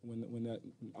excel when that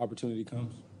opportunity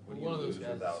comes. What do you lose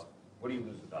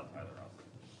without Tyler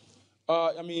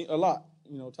Ross? I mean, a lot.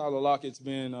 Tyler Lockett's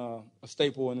been a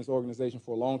staple in this organization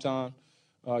for a long time.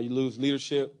 You lose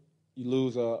leadership. You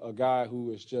lose a guy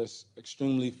who is just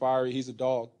extremely fiery. He's a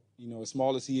dog. As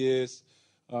small as he is,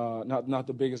 not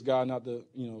the biggest guy, not the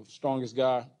strongest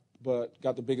guy, but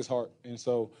got the biggest heart. And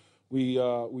so we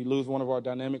lose one of our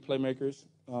dynamic playmakers.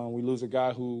 We lose a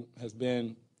guy who has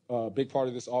been a big part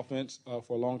of this offense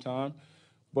for a long time.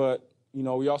 But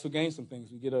we also gain some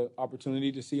things. We get an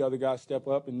opportunity to see other guys step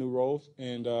up in new roles,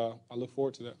 and I look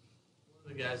forward to that.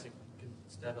 One of the guys that can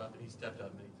step up, and he stepped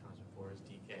up many times before, is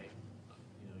DK.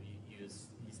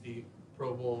 He's the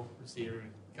Pro Bowl receiver,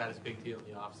 got his big deal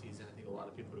in the offseason. I think a lot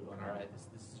of people are going, all right,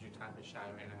 this is your time to shine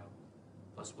right now.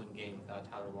 Must-win game without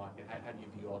Tyler Lockett. How do you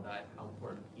view all that, how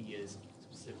important he is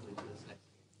specifically to this next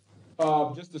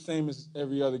game? Just the same as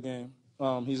every other game.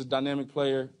 He's a dynamic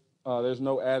player. There's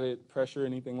no added pressure or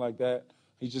anything like that.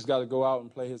 He's just got to go out and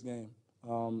play his game.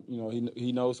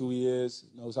 He knows who he is,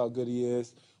 knows how good he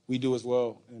is. We do as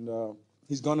well. And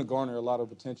he's going to garner a lot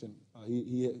of attention.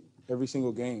 He every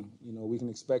single game, we can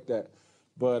expect that.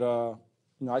 But,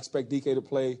 I expect DK to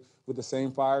play with the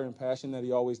same fire and passion that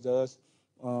he always does.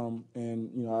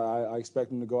 I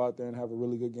expect him to go out there and have a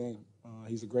really good game.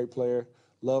 He's a great player.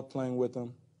 Love playing with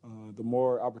him. The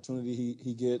more opportunity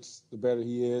he gets, the better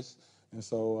he is. And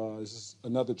so it's just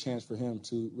another chance for him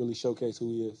to really showcase who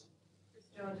he is. Chris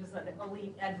Jones is an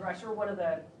elite edge rusher, one of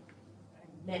the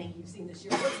many you've seen this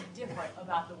year. What's different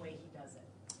about the way he does it?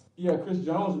 Yeah, Chris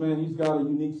Jones, man, he's got a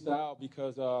unique style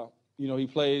because, he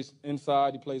plays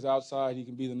inside, he plays outside, he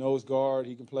can be the nose guard,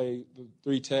 he can play the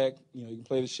 3-tech, he can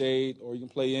play the shade, or he can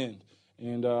play end.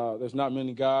 And there's not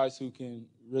many guys who can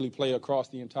really play across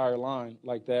the entire line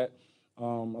like that.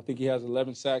 I think he has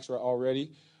 11 sacks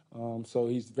already, so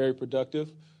he's very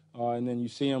productive. And then you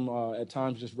see him at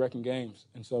times just wrecking games.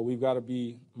 And so we've got to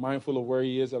be mindful of where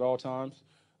he is at all times.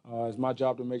 It's my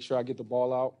job to make sure I get the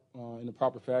ball out in the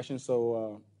proper fashion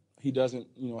so he doesn't,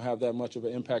 have that much of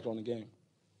an impact on the game.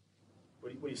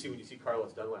 What do you see when you see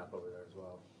Carlos Dunlap over there as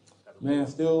well? Man,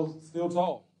 still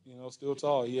tall. Still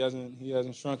tall. He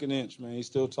hasn't shrunk an inch, man. He's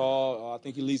still tall. I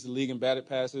think he leads the league in batted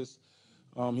passes.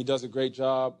 He does a great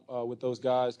job with those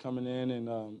guys coming in,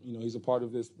 and he's a part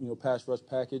of this pass rush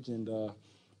package, and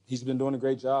he's been doing a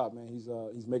great job, man.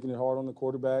 He's making it hard on the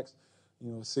quarterbacks.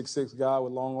 6'6" guy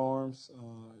with long arms.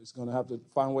 He's going to have to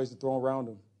find ways to throw around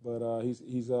him, but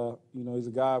he's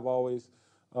a guy I've always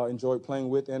enjoyed playing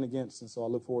with and against, and so I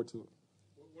look forward to it.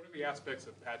 What are the aspects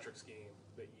of Patrick's game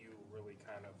that you really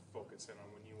kind of focus in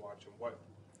on when you watch him?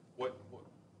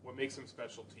 what makes him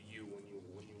special to you when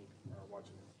you are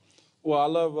watching him? Well, I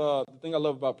love the thing I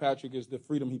love about Patrick is the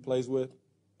freedom he plays with.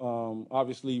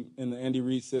 Obviously, in the Andy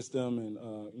Reid system, and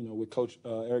with Coach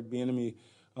Eric Bieniemy,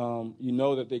 you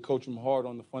know that they coach him hard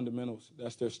on the fundamentals.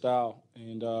 That's their style,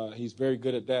 and he's very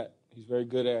good at that. He's very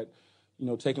good at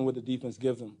taking what the defense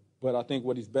gives him. But I think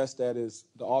what he's best at is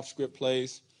the off-script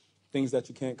plays, things that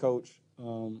you can't coach.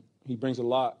 He brings a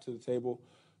lot to the table.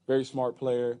 Very smart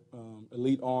player,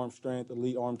 elite arm strength,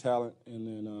 elite arm talent, and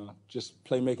then just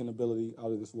playmaking ability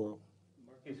out of this world.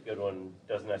 Marquise Goodwin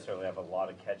doesn't necessarily have a lot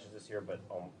of catches this year, but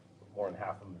more than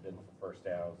half of them have been for first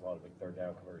downs, a lot of big third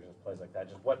down conversions, plays like that.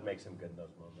 Just what makes him good in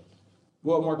those moments?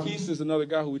 Well, Marquise is another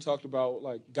guy who we talked about,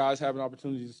 like guys having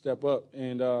opportunities to step up.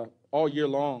 And all year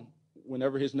long,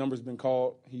 whenever his number's been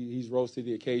called, he's rose to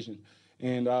the occasion.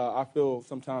 And I feel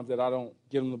sometimes that I don't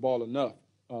give him the ball enough.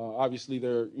 Obviously,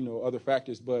 there are other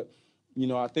factors, but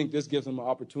I think this gives him an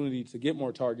opportunity to get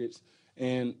more targets.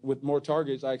 And with more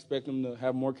targets, I expect him to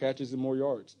have more catches and more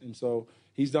yards. And so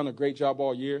he's done a great job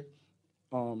all year.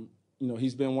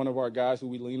 He's been one of our guys who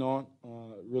we lean on,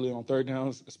 really on third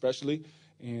downs especially.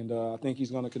 And I think he's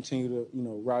going to continue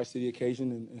to, rise to the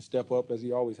occasion and step up as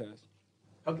he always has.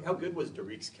 How good was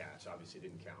Derrick's catch? Obviously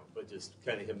didn't count, but just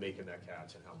kind of him making that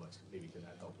catch and how much maybe can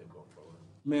that help him going forward?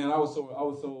 Man, I was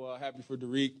so happy for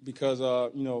Derrick because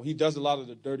he does a lot of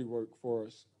the dirty work for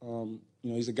us.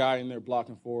 He's a guy in there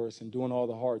blocking for us and doing all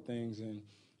the hard things, and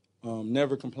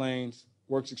never complains.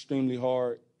 Works extremely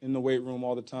hard in the weight room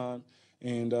all the time,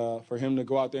 and for him to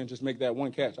go out there and just make that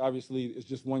one catch, obviously it's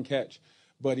just one catch,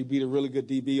 but he beat a really good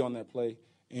DB on that play,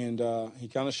 and he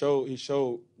kind of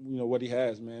showed what he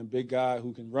has, man. Big guy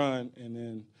who can run, and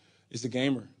then is a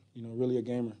gamer, really a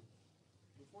gamer.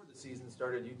 The season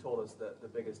started, you told us that the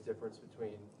biggest difference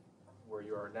between where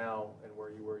you are now and where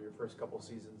you were your first couple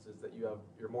seasons is that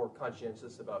you're more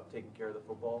conscientious about taking care of the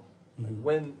football. Mm-hmm. Like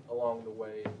when along the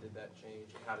way did that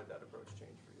change, and how did that approach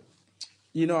change for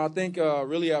you? I think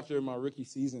really after my rookie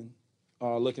season,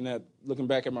 looking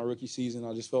back at my rookie season,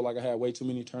 I just felt like I had way too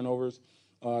many turnovers.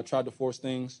 Tried to force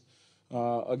things.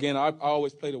 Again, I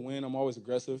always play to win. I'm always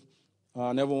aggressive.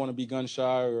 I never want to be gun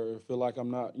shy or feel like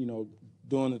I'm not,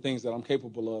 doing the things that I'm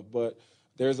capable of. But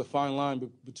there's a fine line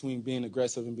between being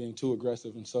aggressive and being too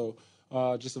aggressive. And so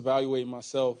just evaluating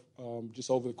myself just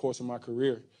over the course of my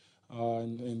career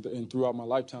and throughout my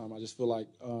lifetime, I just feel like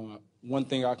one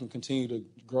thing I can continue to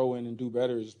grow in and do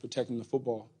better is protecting the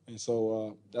football. And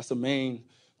so that's the main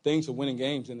thing to winning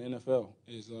games in the NFL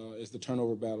is the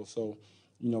turnover battle. So,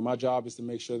 my job is to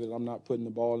make sure that I'm not putting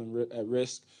the ball at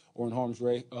risk or in harm's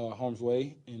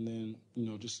way, and then,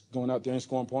 just going out there and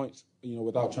scoring points,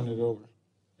 without turning it over.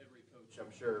 Every coach,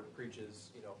 I'm sure,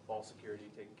 preaches, ball security,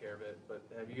 taking care of it. But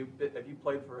have you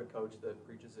played for a coach that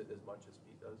preaches it as much as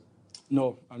Pete does?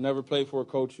 No, I've never played for a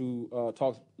coach who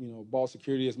talks, ball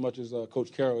security as much as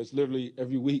Coach Carroll. It's literally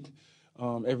every week,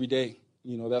 every day.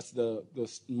 That's the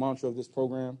mantra of this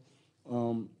program.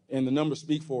 And the numbers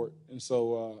speak for it. And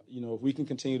so, if we can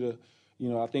continue to,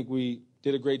 I think we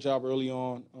did a great job early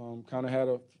on, kind of had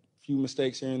a few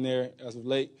mistakes here and there as of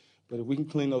late. But if we can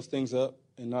clean those things up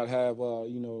and not have,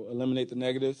 eliminate the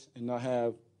negatives and not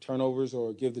have turnovers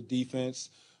or give the defense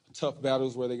tough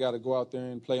battles where they got to go out there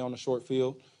and play on a short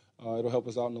field, it'll help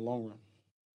us out in the long run.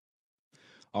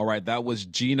 All right, that was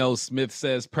Geno Smith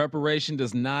says preparation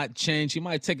does not change. He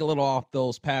might take a little off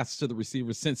those passes to the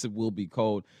receivers since it will be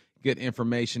cold. Good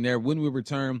information there. When we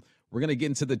return, we're going to get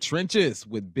into the trenches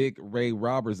with Big Ray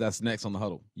Roberts. That's next on The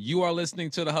Huddle. You are listening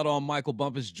to The Huddle. I'm Michael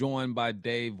Bumpus, joined by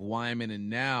Dave Wyman. And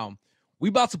now we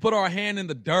about to put our hand in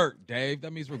the dirt, Dave.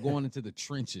 That means we're going into the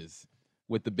trenches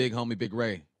with the big homie, Big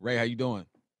Ray. Ray, how you doing?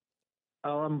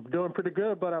 I'm doing pretty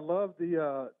good, but I love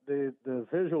the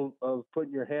visual of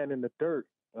putting your hand in the dirt.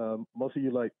 Most of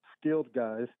you like skilled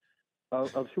guys.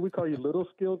 Should we call you little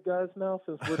skilled guys now,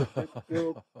 since we're the big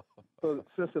skilled? So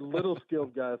since the little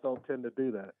skilled guys don't tend to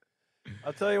do that.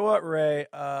 I'll tell you what, Ray.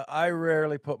 I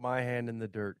rarely put my hand in the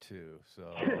dirt too,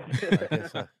 so I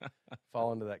guess I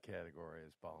fall into that category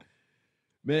as Paul.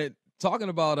 Man, talking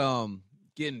about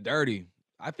getting dirty,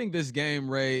 I think this game,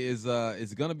 Ray, is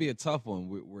going to be a tough one.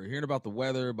 We're hearing about the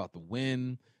weather, about the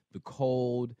wind, the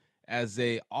cold. As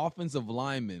a offensive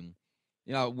lineman,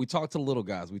 we talked to little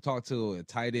guys. We talked to a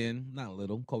tight end, not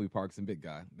little, Kobe Parkinson, big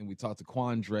guy. And we talked to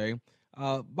Quandre,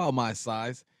 about my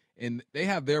size. And they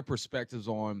have their perspectives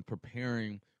on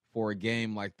preparing for a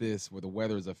game like this where the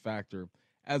weather is a factor.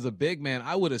 As a big man,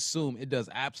 I would assume it does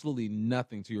absolutely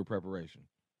nothing to your preparation.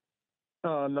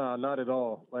 No, not at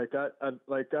all.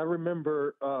 I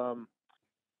remember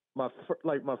my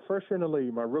first year in the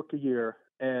league, my rookie year,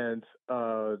 and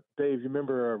Dave, you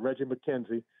remember Reggie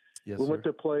McKenzie? Yes, we sir. went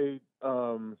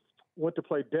to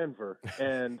play Denver,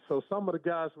 and so some of the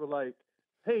guys were like,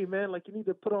 "Hey, man, like you need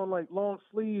to put on like long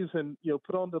sleeves and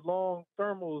put on the long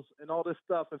thermals and all this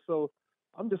stuff." And so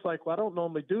I'm just like, "Well, I don't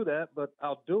normally do that, but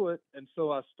I'll do it." And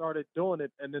so I started doing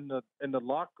it, and in the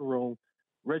locker room,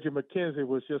 Reggie McKenzie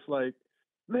was just like,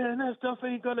 "Man, that stuff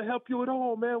ain't gonna help you at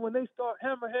all, man. When they start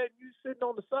hammerheading you sitting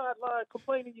on the sideline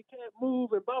complaining you can't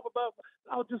move and blah blah blah."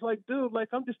 I was just like, "Dude, like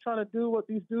I'm just trying to do what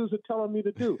these dudes are telling me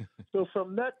to do." So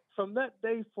from that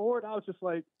day forward, I was just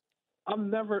like,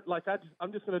 I'm never like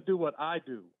I'm just gonna do what I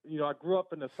do. I grew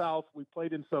up in the South. We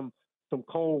played in some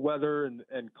cold weather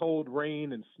and cold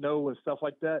rain and snow and stuff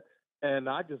like that. And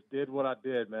I just did what I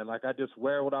did, man. Like I just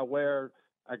wear what I wear.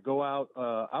 I go out.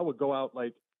 I would go out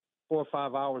like 4 or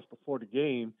 5 hours before the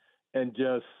game and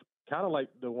just kind of like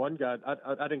the one guy.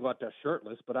 I didn't go out there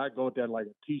shirtless, but I go out there in like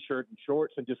a t-shirt and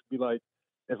shorts and just be like,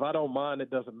 if I don't mind, it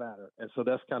doesn't matter. And so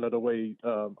that's kind of the way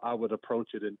I would approach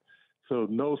it. And so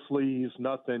no sleeves,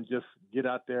 nothing. Just get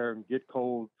out there and get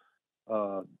cold.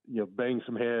 Bang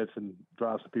some heads and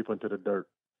drive some people into the dirt.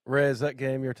 Ray, is that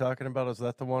game you're talking about? Is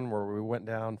that the one where we went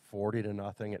down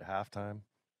 40-0 at halftime?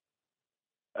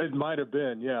 It might have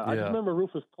been, yeah. I just remember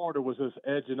Rufus Porter was just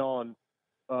edging on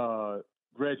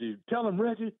Reggie. Tell him,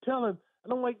 Reggie, tell him.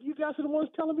 And I'm like, you guys are the ones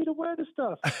telling me to wear this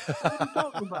stuff. What are you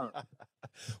talking about?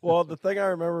 Well, the thing I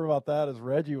remember about that is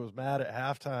Reggie was mad at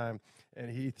halftime, and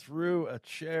he threw a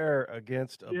chair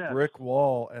against a brick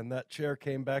wall, and that chair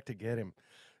came back to get him.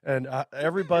 And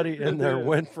everybody in there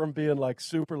went from being like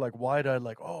super like wide-eyed,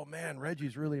 like, oh man,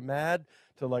 Reggie's really mad,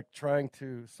 to like trying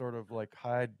to sort of like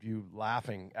hide you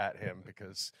laughing at him,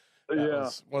 because that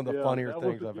was one of the funnier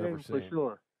things I've ever seen. For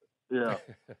sure. Yeah.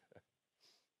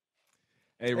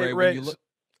 Hey, Ray, when you look.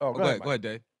 Go ahead,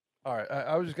 Dave. All right.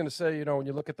 I was just going to say, when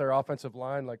you look at their offensive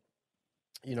line, like,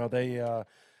 they, I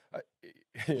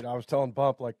was telling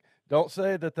Bump, like, don't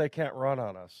say that they can't run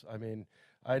on us. I mean,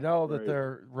 I know that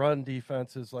their run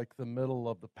defense is like the middle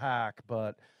of the pack,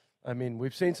 but I mean,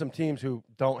 we've seen some teams who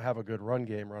don't have a good run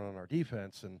game run on our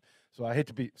defense. And so I hate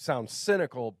to sound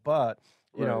cynical, but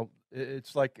you know,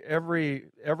 it's like every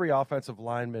offensive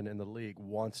lineman in the league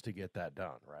wants to get that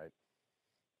done, right?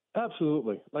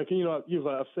 Absolutely. Like,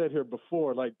 I've said here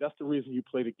before, like, that's the reason you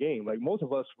play the game. Like, most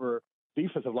of us were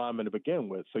defensive linemen to begin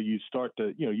with. So you start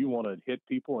to, you want to hit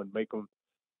people and make them,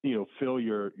 feel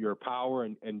your power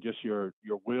and just your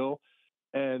will.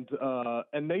 And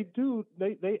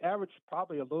they average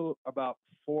probably about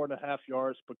 4.5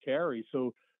 yards per carry.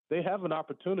 So they have an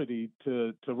opportunity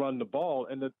to run the ball.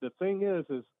 And the thing is,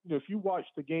 if you watch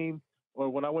the game, or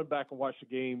when I went back and watched the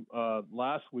game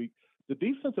last week, the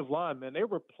defensive line, man, they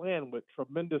were playing with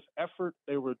tremendous effort.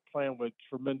 They were playing with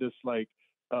tremendous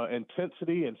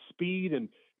intensity and speed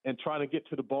and trying to get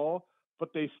to the ball.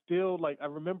 But they still, I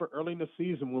remember early in the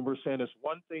season when we were saying it's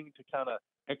one thing to kind of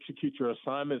execute your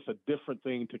assignment, it's a different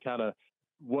thing to kind of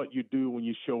what you do when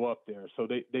you show up there. So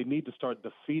they need to start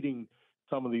defeating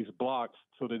some of these blocks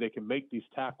so that they can make these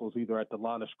tackles either at the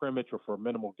line of scrimmage or for a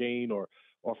minimal gain or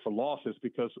for losses,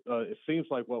 because it seems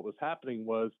like what was happening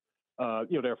was,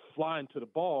 they're flying to the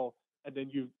ball, and then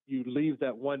you leave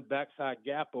that one backside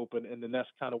gap open, and then that's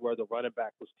kind of where the running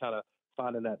back was kind of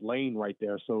finding that lane right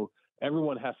there. So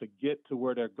everyone has to get to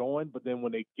where they're going, but then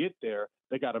when they get there,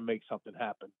 they got to make something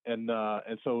happen. And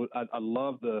so I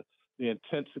love the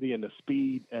intensity and the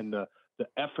speed and the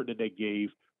effort that they gave,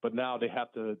 but now they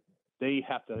have to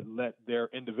let their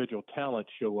individual talent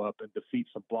show up and defeat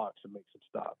some blocks and make some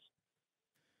stops.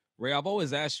 Ray, I've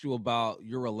always asked you about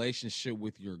your relationship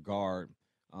with your guard,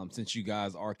 since you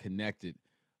guys are connected.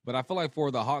 But I feel like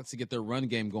for the Hawks to get their run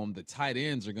game going, the tight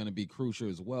ends are going to be crucial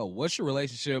as well. What's your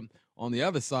relationship on the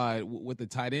other side with the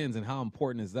tight ends, and how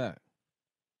important is that?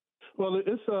 Well,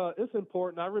 it's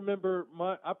important. I remember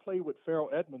I played with Farrell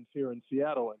Edmonds here in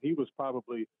Seattle, and he was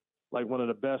probably like one of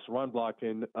the best run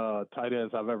blocking tight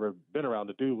ends I've ever been around.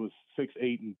 The dude was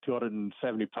 6'8" and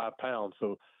 275 pounds,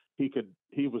 so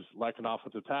he was like an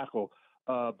offensive tackle.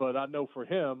 But I know for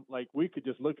him, like, we could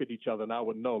just look at each other and I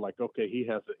would know, like, okay, he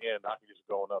has the end. I can just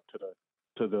go up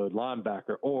to the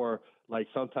linebacker, or like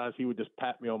sometimes he would just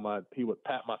pat my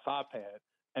thigh pad.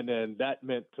 And then that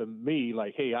meant to me,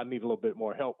 like, hey, I need a little bit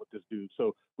more help with this dude.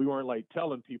 So we weren't like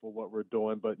telling people what we're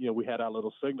doing, but we had our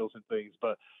little signals and things.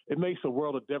 But it makes a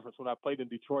world of difference. When I played in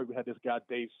Detroit, we had this guy,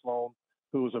 Dave Sloan,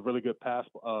 who was a really good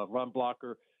run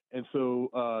blocker. And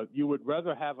so you would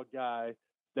rather have a guy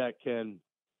that can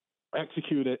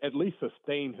execute it, at least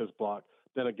sustain his block,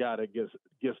 than a guy that gets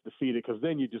defeated. Because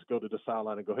then you just go to the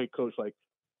sideline and go, hey, coach, like,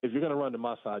 if you're going to run to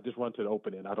my side, just run to the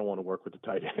open end. I don't want to work with the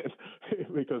tight end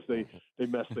because they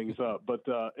mess things up. But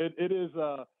it is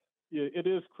it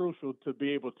is crucial to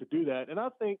be able to do that. And I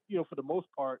think, for the most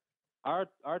part, our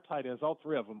tight ends, all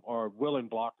three of them, are willing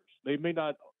blockers. They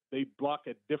block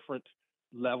at different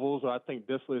levels. I think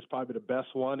Disley is probably the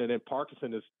best one, and then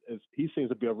Parkinson he seems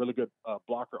to be a really good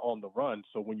blocker on the run.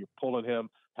 So when you're pulling him,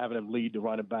 having him lead the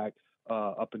running back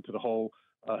up into the hole,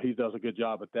 he does a good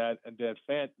job at that. And then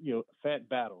Fant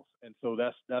battles, and so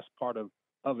that's part of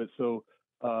it. So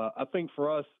I think for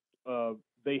us,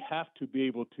 they have to be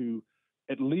able to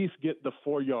at least get the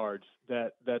 4 yards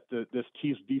that this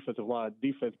Chiefs defense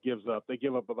gives up. They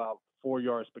give up about 4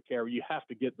 yards per carry. You have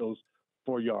to get those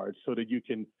 4 yards so that you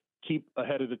can keep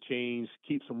ahead of the chains,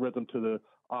 keep some rhythm to the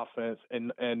offense,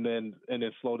 and then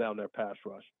slow down their pass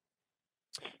rush.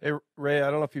 Hey, Ray, I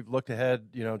don't know if you've looked ahead,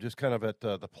 just kind of at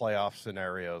the playoff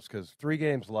scenarios, because 3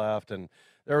 games left, and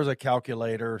there was a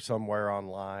calculator somewhere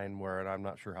online and I'm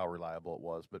not sure how reliable it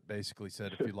was, but basically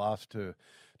said if you lost to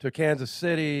Kansas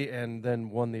City and then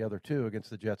won the other 2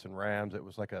 against the Jets and Rams, it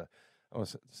was like I want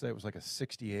to say it was like a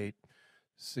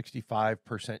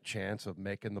 65% chance of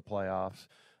making the playoffs.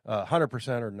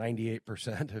 100% or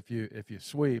 98% if you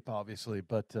sweep, obviously.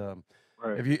 But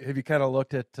right. have you kind of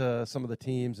looked at some of the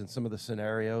teams and some of the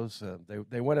scenarios?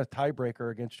 They win a tiebreaker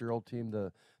against your old team,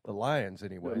 the Lions,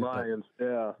 anyway. The Lions,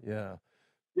 yeah.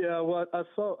 Well,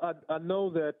 I know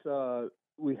that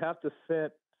we have to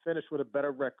finish with a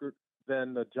better record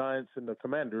than the Giants and the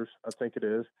Commanders. I think it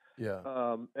is. Yeah.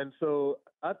 And so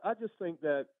I just think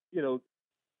that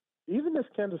even this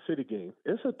Kansas City game,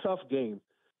 it's a tough game.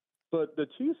 But the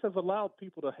Chiefs have allowed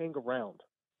people to hang around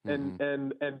and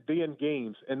be in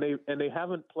games, and they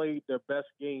haven't played their best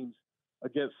games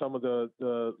against some of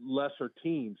the lesser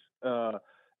teams.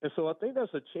 And so I think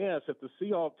there's a chance if the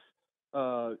Seahawks,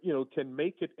 can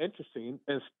make it interesting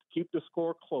and keep the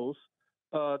score close,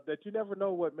 that you never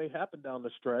know what may happen down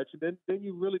the stretch. And then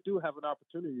you really do have an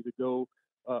opportunity to go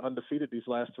undefeated these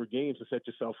last 3 games to set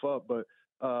yourself up. But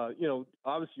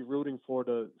obviously rooting for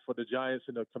the Giants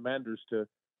and the Commanders to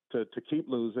keep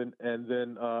losing, and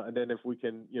then if we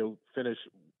can finish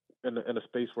in a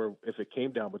space where if it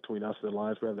came down between us and the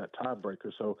Lions, we have that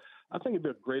tiebreaker. So I think it'd be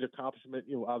a great accomplishment,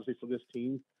 obviously for this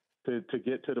team to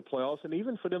get to the playoffs, and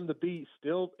even for them to be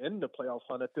still in the playoff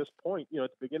hunt at this point.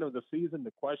 At the beginning of the season,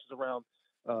 the questions around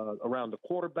the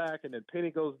quarterback, and then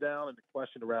Penny goes down, and the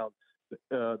question around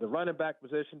the running back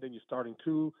position. Then you're starting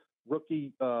 2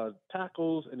 rookie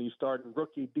tackles, and you starting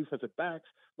rookie defensive backs.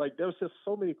 Like, there's just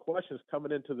so many questions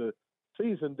coming into the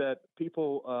season that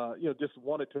people, just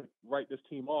wanted to write this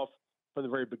team off from the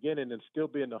very beginning, and still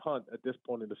be in the hunt at this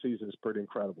point in the season is pretty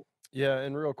incredible. Yeah,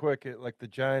 and real quick, like the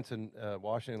Giants and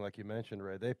Washington, like you mentioned,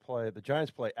 Ray, the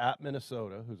Giants play at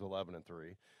Minnesota, who's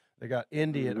 11-3. They got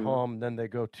Indy at home, then they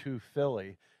go to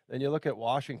Philly. Then you look at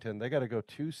Washington, they got to go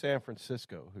to San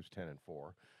Francisco, who's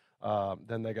 10-4.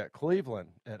 Then they got Cleveland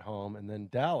at home, and then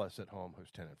Dallas at home,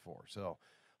 who's 10-4. So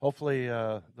hopefully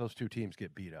those 2 teams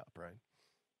get beat up, right?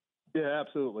 Yeah,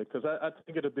 absolutely. Because I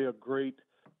think it'd be a great,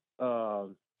 I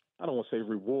don't want to say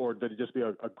reward, but it'd just be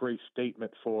a great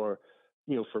statement for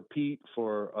Pete,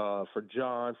 for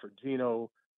John, for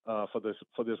Gino, for this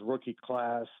rookie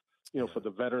class, for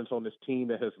the veterans on this team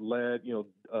that has led,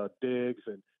 Diggs,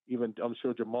 and even I'm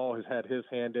sure Jamal has had his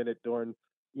hand in it during,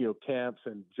 camps,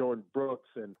 and Jordan Brooks,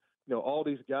 and all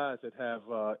these guys that have,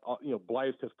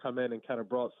 Blythe has come in and kind of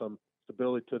brought some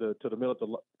stability to the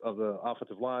middle of the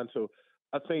offensive line. So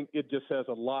I think it just says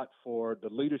a lot for the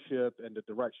leadership and the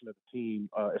direction of the team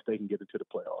if they can get into the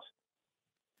playoffs.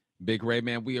 Big Ray,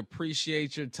 man, we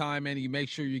appreciate your time, man. You make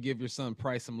sure you give your son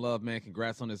Price some love, man.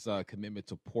 Congrats on his commitment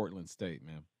to Portland State,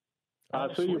 man.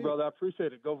 I see you, brother. I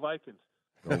appreciate it. Go Vikings.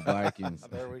 Go Vikings.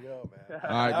 There we go, man. All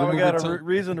right, now we got a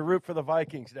reason to root for the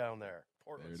Vikings down there.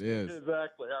 Portland there it is.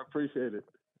 Exactly. I appreciate it.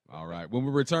 All right. When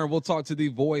we return, we'll talk to the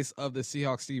voice of the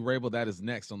Seahawks, Steve Rabel. That is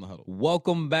next on The Huddle.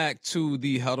 Welcome back to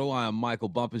The Huddle. I am Michael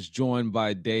Bumpus, joined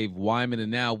by Dave Wyman.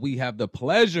 And now we have the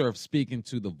pleasure of speaking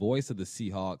to the voice of the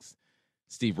Seahawks,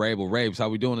 Steve Rabel. Rabes, how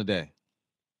we doing today?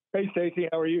 Hey, Stacy.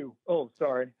 How are you? Oh,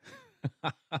 sorry.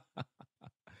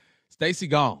 Stacy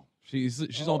gone.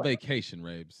 She's on vacation,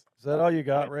 Rabes. Is that all you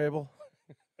got, Rabel?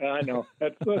 I know.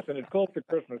 Listen, it's close to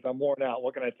Christmas. I'm worn out.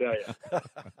 What can I tell you?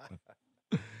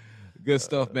 Good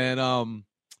stuff, man.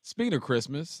 Speaking of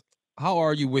Christmas, how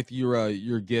are you with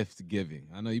your gift giving?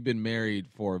 I know you've been married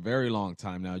for a very long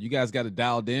time now. You guys got it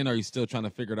dialed in, or are you still trying to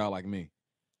figure it out like me?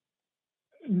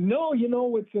 No,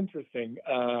 what's interesting.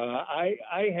 I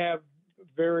have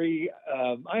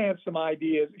some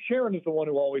ideas. Sharon is the one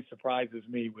who always surprises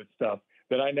me with stuff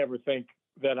that I never think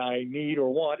that I need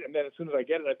or want, and then as soon as I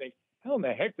get it, I think, how in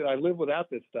the heck did I live without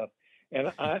this stuff?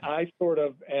 And I sort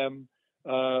of am,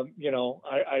 I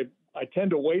I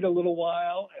tend to wait a little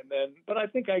while, but I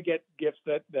think I get gifts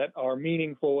that are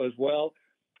meaningful as well.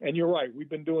 And you're right. We've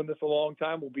been doing this a long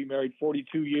time. We'll be married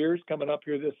 42 years coming up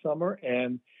here this summer,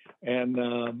 and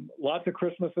lots of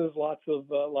Christmases, lots of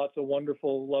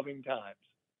wonderful, loving times.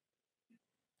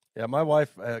 Yeah, my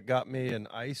wife got me an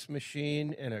ice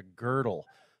machine and a girdle,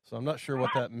 so I'm not sure what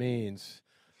that means.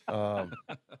 I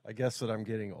guess that I'm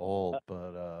getting old,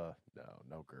 but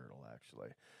no girdle actually.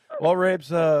 Well,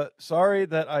 Rabes, sorry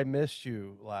that I missed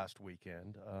you last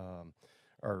weekend,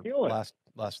 or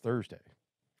last Thursday.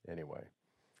 Anyway.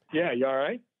 Yeah, you all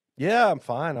right? Yeah, I'm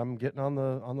fine. I'm getting on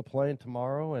the plane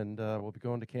tomorrow, and we'll be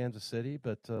going to Kansas City.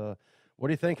 But what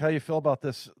do you think? How you feel about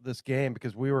this game?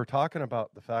 Because we were talking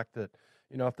about the fact that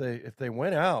if they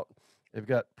win out, they've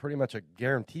got pretty much a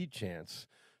guaranteed chance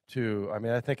to. I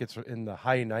mean, I think it's in the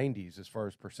high 90s as far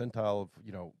as percentile of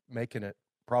making it,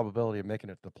 probability of making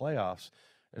it to the playoffs.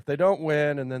 If they don't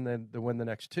win, and then they win the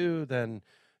next two, then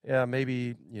yeah,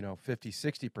 maybe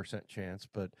 50-60% chance.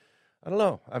 But I don't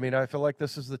know. I mean, I feel like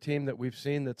this is the team that we've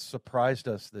seen that's surprised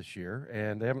us this year,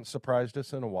 and they haven't surprised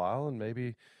us in a while, and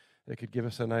maybe they could give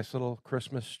us a nice little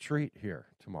Christmas treat here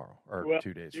tomorrow or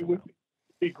 2 days from now. It would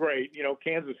be great.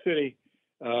 Kansas City,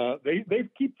 they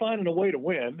keep finding a way to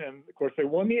win, and of course they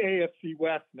won the AFC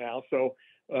West now, so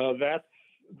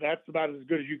that's about as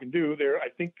good as you can do.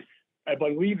 I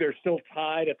believe they're still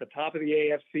tied at the top of the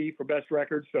AFC for best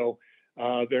record, so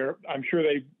I'm sure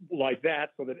they like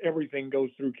that, so that everything goes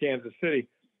through Kansas City.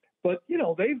 But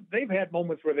they've had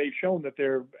moments where they've shown that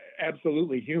they're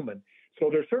absolutely human. So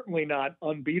they're certainly not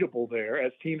unbeatable there,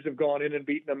 as teams have gone in and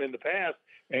beaten them in the past,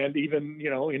 and even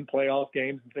in playoff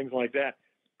games and things like that.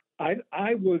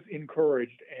 I was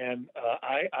encouraged, and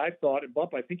I thought, and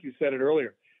Bump, I think you said it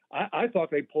earlier. I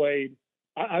thought they played.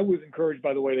 I was encouraged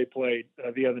by the way they played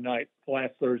the other night,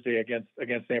 last Thursday against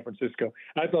San Francisco.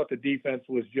 I thought the defense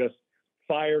was just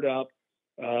fired up.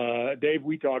 Dave,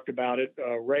 we talked about it.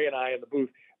 Ray and I in the booth,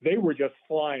 they were just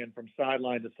flying from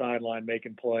sideline to sideline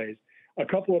making plays. A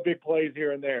couple of big plays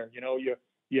here and there.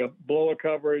 You blow a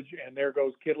coverage, and there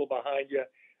goes Kittle behind you.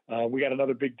 We got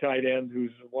another big tight end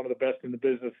who's one of the best in the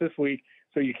business this week,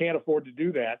 so you can't afford to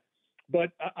do that.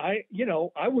 But I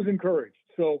was encouraged.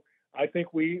 So I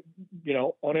think we,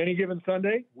 on any given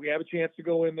Sunday, we have a chance to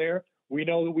go in there. We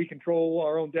know that we control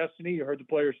our own destiny. You heard the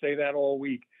players say that all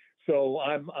week. So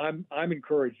I'm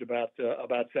encouraged about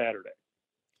Saturday.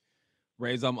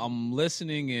 Rays, I'm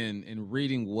listening and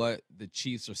reading what the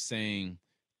Chiefs are saying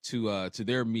to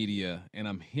their media, and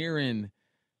I'm hearing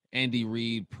Andy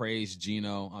Reid praise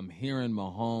Geno. I'm hearing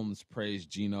Mahomes praise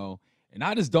Geno, and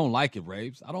I just don't like it,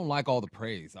 Raves. I don't like all the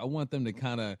praise. I want them to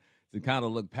kind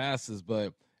of look past this,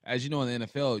 but as you know, in the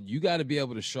NFL, you got to be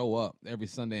able to show up every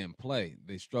Sunday and play.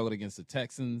 They struggled against the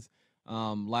Texans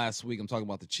last week. I'm talking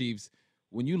about the Chiefs.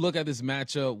 When you look at this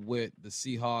matchup with the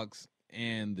Seahawks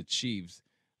and the Chiefs,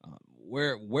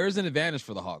 where's an advantage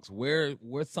for the Hawks? Where's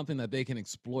something that they can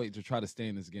exploit to try to stay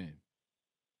in this game?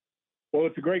 Well,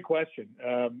 it's a great question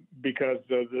because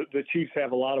the Chiefs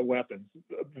have a lot of weapons.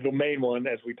 The main one,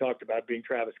 as we talked about, being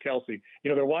Travis Kelce.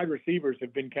 Their wide receivers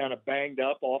have been kind of banged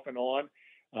up off and on.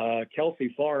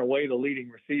 Kelce far and away the leading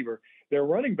receiver. Their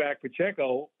running back,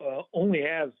 Pacheco, only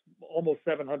has almost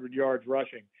 700 yards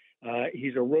rushing.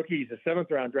 He's a rookie. He's a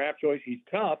 7th-round draft choice. He's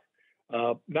tough,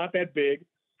 not that big.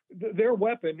 Their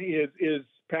weapon is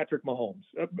Patrick Mahomes,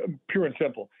 pure and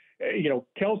simple.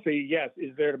 Kelce, yes,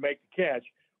 is there to make the catch,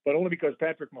 but only because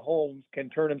Patrick Mahomes can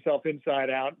turn himself inside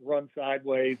out, run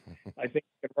sideways. I think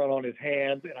he can run on his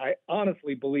hands, and I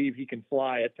honestly believe he can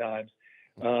fly at times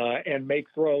and make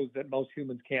throws that most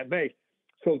humans can't make.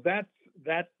 So that's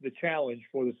the challenge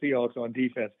for the Seahawks on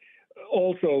defense.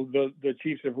 Also, the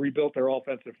Chiefs have rebuilt their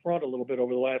offensive front a little bit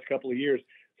over the last couple of years.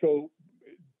 So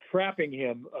trapping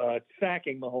him,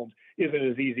 sacking Mahomes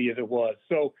isn't as easy as it was.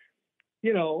 So,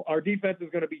 our defense is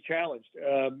going to be challenged.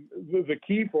 The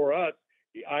key for us,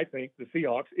 I think, the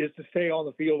Seahawks, is to stay on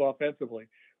the field offensively.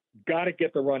 Got to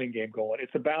get the running game going.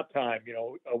 It's about time.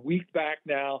 A week back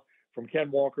now from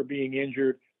Ken Walker being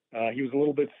injured. He was a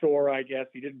little bit sore, I guess.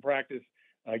 He didn't practice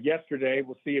yesterday.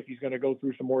 We'll see if he's going to go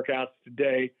through some workouts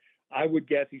today. I would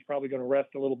guess he's probably going to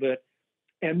rest a little bit.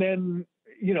 And then,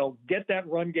 get that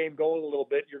run game going a little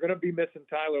bit. You're going to be missing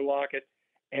Tyler Lockett.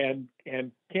 And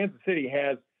Kansas City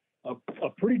has a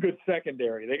pretty good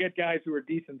secondary. They get guys who are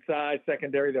decent size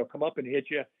secondary. They'll come up and hit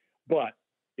you. But,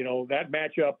 that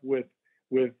matchup with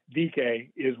DK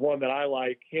is one that I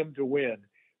like him to win.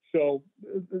 So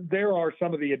there are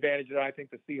some of the advantages I think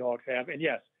the Seahawks have. And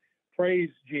yes, praise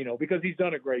Geno because he's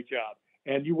done a great job.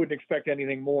 And you wouldn't expect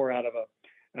anything more out of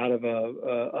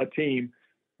a team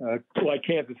like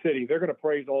Kansas City, they're going to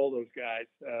praise all those guys,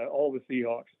 all the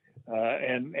Seahawks,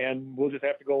 and we'll just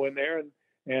have to go in there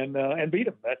and beat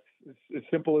them. That's as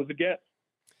simple as it gets.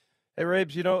 Hey,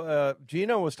 Rabes,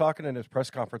 Gino was talking in his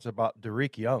press conference about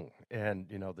Derek Young and,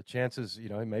 the chances,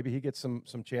 maybe he gets some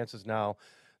chances now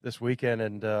this weekend.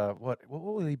 And what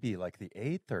will he be, like the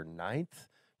 8th or 9th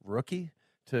rookie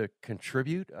to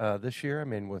contribute this year? I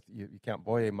mean, with you count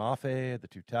Boye Mafe, the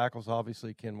 2 tackles,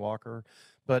 obviously, Ken Walker.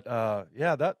 But,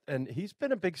 and he's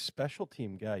been a big special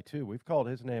team guy, too. We've called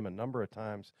his name a number of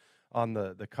times on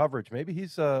the coverage. Maybe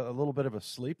he's a little bit of a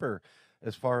sleeper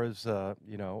as far as,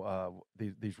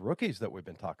 these rookies that we've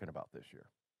been talking about this year.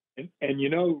 And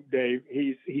Dave,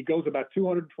 he goes about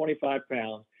 225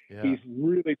 pounds. Yeah. He's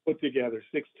really put together,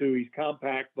 6'2". He's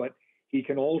compact, but he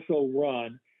can also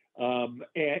run.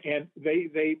 And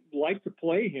they like to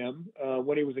play him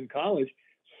when he was in college,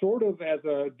 sort of as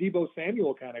a Deebo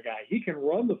Samuel kind of guy. He can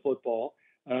run the football.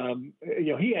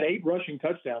 He had 8 rushing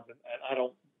touchdowns, and I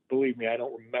don't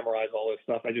memorize all this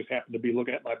stuff. I just happen to be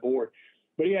looking at my board.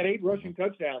 But he had 8 rushing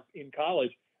touchdowns in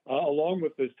college, along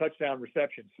with his touchdown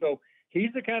receptions. So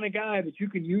he's the kind of guy that you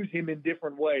can use him in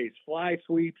different ways. Fly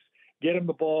sweeps, get him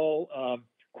the ball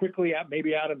quickly out,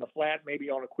 maybe out in the flat, maybe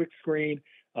on a quick screen,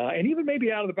 and even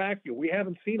maybe out of the backfield. We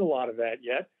haven't seen a lot of that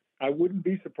yet. I wouldn't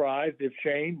be surprised if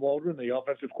Shane Waldron, the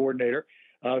offensive coordinator,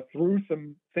 threw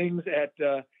some things at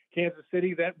Kansas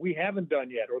City that we haven't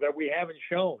done yet or that we haven't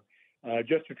shown,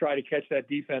 just to try to catch that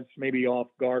defense maybe off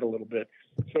guard a little bit.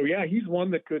 So, yeah, he's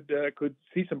one that could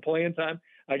see some playing time.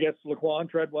 I guess Laquan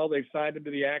Treadwell, they've signed him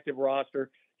to the active roster.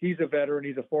 He's a veteran.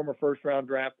 He's a former first-round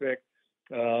draft pick.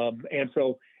 And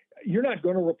so you're not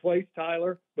going to replace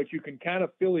Tyler, but you can kind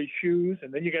of fill his shoes,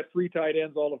 and then you got 3 tight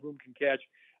ends, all of whom can catch.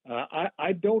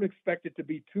 I don't expect it to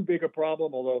be too big a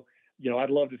problem, although, I'd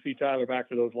love to see Tyler back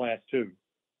for those last 2.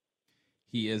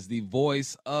 He is the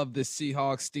voice of the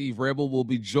Seahawks. Steve Rabel will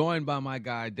be joined by my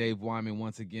guy, Dave Wyman,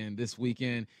 once again this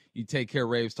weekend. You take care,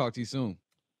 Raves. Talk to you soon.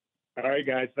 All right,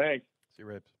 guys. Thanks. See you,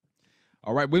 Rabes.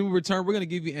 All right, when we return, we're going to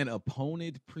give you an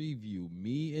opponent preview.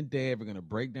 Me and Dave are going to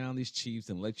break down these Chiefs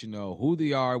and let you know who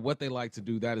they are, what they like to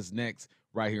do. That is next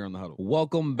right here on The Huddle.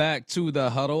 Welcome back to The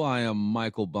Huddle. I am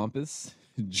Michael Bumpus,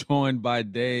 joined by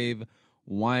Dave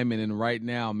Wyman. And right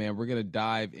now, man, we're going to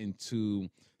dive into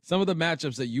some of the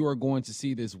matchups that you are going to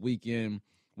see this weekend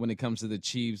when it comes to the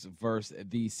Chiefs versus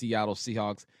the Seattle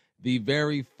Seahawks. The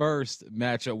very first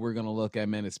matchup we're going to look at,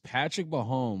 man, is Patrick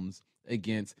Mahomes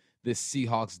against this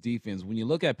Seahawks defense. When you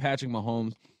look at Patrick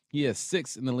Mahomes, he is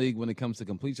 6th in the league when it comes to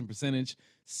completion percentage,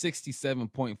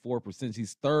 67.4%.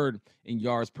 He's 3rd in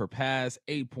yards per pass,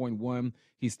 8.1.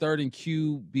 He's 3rd in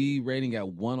QB rating at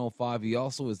 105. He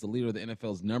also is the leader of the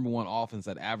NFL's #1 offense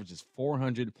that averages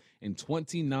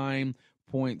 429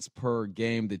 points per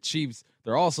game. The Chiefs,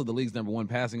 they're also the league's #1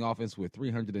 passing offense with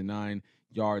 309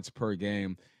 yards per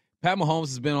game. Pat Mahomes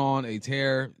has been on a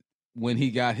tear when he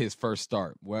got his first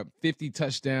start. 50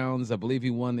 touchdowns. I believe he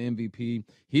won the MVP.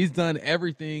 He's done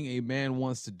everything a man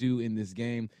wants to do in this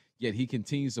game, yet he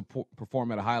continues to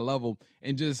perform at a high level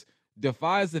and just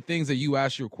defies the things that you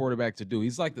ask your quarterback to do.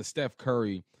 He's like the Steph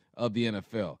Curry of the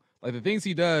NFL. Like the things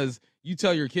he does, you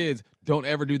tell your kids, don't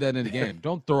ever do that in the game.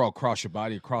 Don't throw across your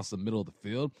body, across the middle of the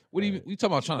field. What do you talking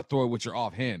about trying to throw it with your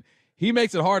offhand? He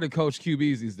makes it hard to coach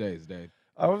QBs these days, Dave.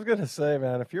 I was going to say,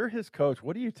 man, if you're his coach,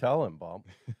 what do you tell him, Bump?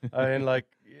 I mean,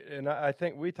 and I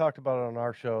think we talked about it on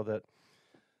our show that,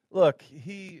 look,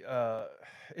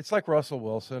 it's like Russell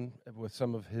Wilson with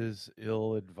some of his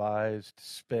ill-advised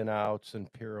spin-outs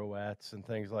and pirouettes and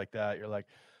things like that. You're like,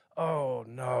 oh,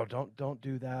 no, don't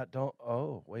do that.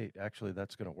 Oh, wait, actually,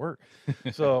 that's going to work.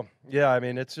 So, yeah, I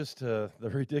mean, it's just the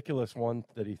ridiculous one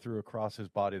that he threw across his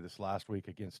body this last week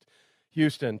against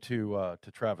Houston to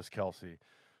Travis Kelce.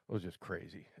 It was just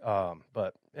crazy.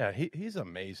 But yeah, he's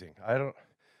amazing. I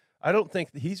don't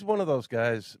think he's one of those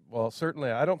guys. Well, certainly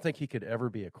I don't think he could ever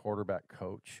be a quarterback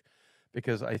coach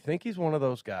because I think he's one of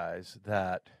those guys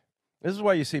that this is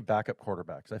why you see backup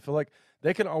quarterbacks. I feel like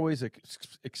they can always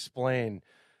explain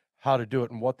how to do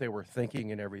it and what they were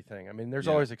thinking and everything. I mean, there's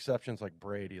always exceptions like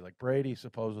Brady. Like Brady,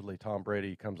 supposedly Tom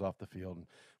Brady comes off the field and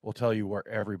will tell you where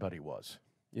everybody was.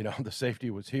 The safety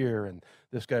was here and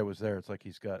this guy was there. It's like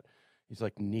he's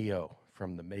like Neo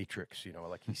from the Matrix,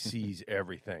 like he sees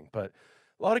everything. But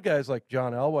a lot of guys like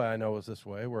John Elway, I know, is this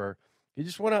way, where he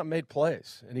just went out and made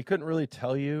plays, and he couldn't really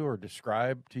tell you or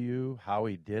describe to you how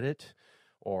he did it,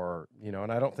 or,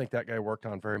 and I don't think that guy worked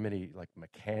on very many, like,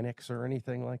 mechanics or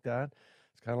anything like that.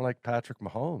 It's kind of like Patrick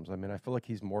Mahomes. I mean, I feel like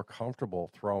he's more comfortable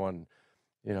throwing,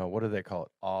 what do they call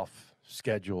it, off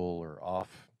schedule or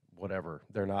off whatever.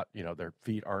 They're not, their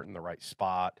feet aren't in the right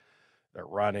spot. they're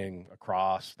running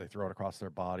across, they throw it across their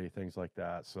body, things like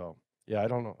that. So yeah, I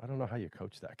don't know how you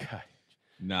coach that guy.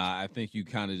 Nah, I think you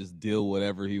kind of just deal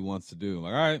whatever he wants to do.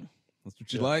 Like, all right, that's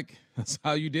what you like. That's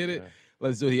how you did it. Yeah.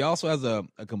 Let's do it. He also has a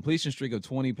completion streak of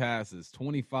 20 passes,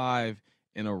 25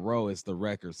 in a row is the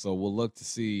record. So we'll look to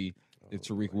see if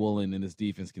Tariq Woolen and his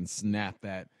defense can snap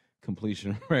that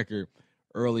completion record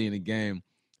early in the game.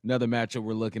 Another matchup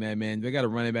we're looking at, man, they got a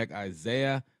running back,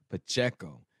 Isaiah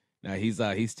Pacheco. Now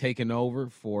he's taken over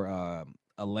for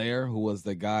Allaire, who was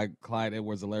the guy, Clyde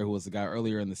Edwards-Allaire, who was the guy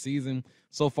earlier in the season.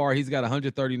 So far, he's got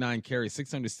 139 carries,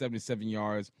 677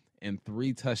 yards, and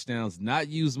 3 touchdowns. Not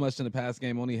used much in the pass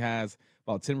game, only has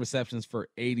about 10 receptions for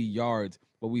 80 yards.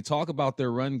 But we talk about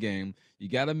their run game. You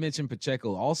got to mention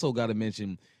Pacheco. Also got to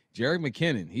mention Jerick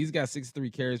McKinnon. He's got 63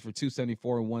 carries for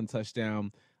 274 and 1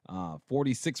 touchdown,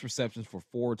 46 receptions for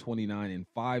 429 and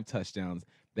 5 touchdowns.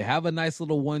 They have a nice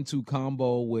little 1-2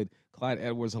 combo with Clyde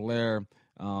Edwards-Helaire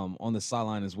on the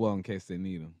sideline as well in case they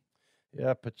need him.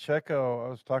 Yeah, Pacheco, I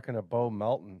was talking to Bo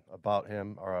Melton about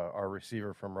him, our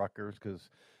receiver from Rutgers, because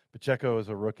Pacheco is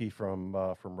a rookie from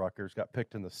Rutgers, got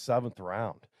picked in the 7th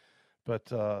round.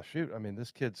 But, shoot, I mean,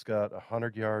 this kid's got a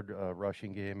 100-yard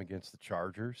rushing game against the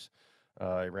Chargers.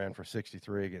 He ran for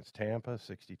 63 against Tampa,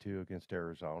 62 against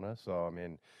Arizona. So, I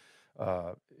mean,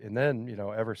 and then,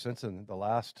 ever since in the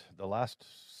last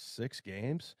 6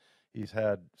 games, he's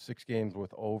had 6 games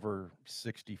with over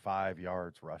 65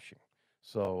 yards rushing.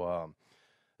 So,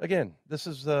 again, this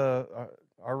is our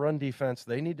run defense.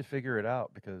 They need to figure it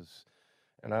out because,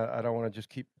 and I don't want to just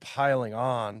keep piling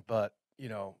on, but,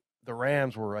 the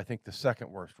Rams were, I think, the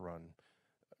 2nd worst run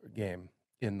game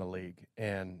in the league,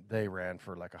 and they ran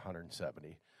for like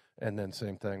 170. And then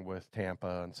same thing with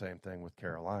Tampa and same thing with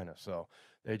Carolina. So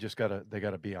they just got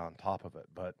to be on top of it.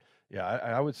 But yeah,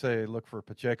 I would say look for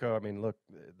Pacheco. I mean, look,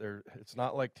 it's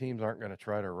not like teams aren't going to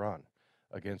try to run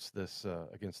against this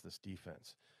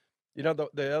defense.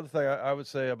 The other thing I would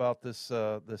say about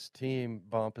this team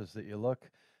bump is that you look,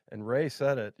 and Ray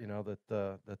said it,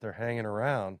 that they're hanging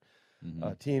around.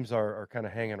 Mm-hmm. Teams are kind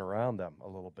of hanging around them a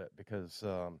little bit because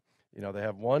they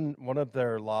have one of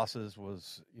their losses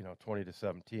was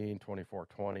 20-17,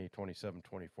 24-20,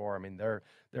 27-24. I mean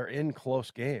they're in close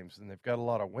games and they've got a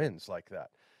lot of wins like that.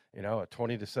 A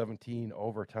 20-17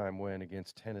 overtime win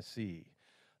against Tennessee,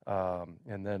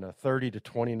 and then a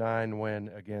 30-29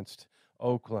 win against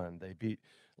Oakland. They beat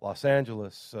Los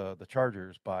Angeles, the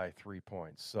Chargers, by 3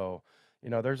 points. So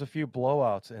there's a few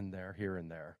blowouts in there here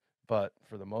and there. But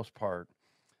for the most part,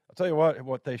 I'll tell you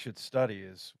what they should study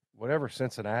is whatever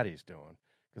Cincinnati's doing,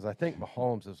 because I think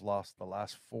Mahomes has lost the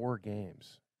last 4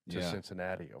 games to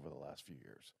Cincinnati over the last few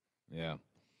years. Yeah.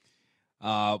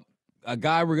 A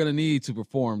guy we're going to need to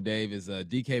perform, Dave, is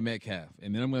DK Metcalf.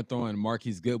 And then I'm going to throw in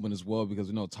Marquise Goodwin as well because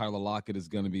we know Tyler Lockett is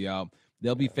going to be out.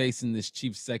 They'll be facing this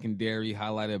Chiefs secondary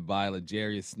highlighted by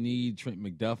L'Jarius Sneed, Trent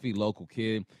McDuffie, local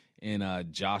kid,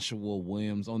 and Joshua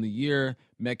Williams. On the year,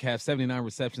 Metcalf, 79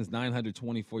 receptions,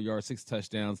 924 yards, 6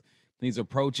 touchdowns. He's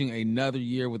approaching another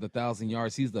year with 1,000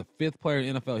 yards. He's the 5th player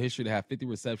in NFL history to have 50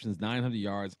 receptions, 900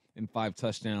 yards, and 5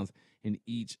 touchdowns in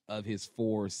each of his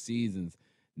 4 seasons.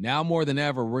 Now more than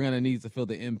ever, we're going to need to feel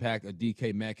the impact of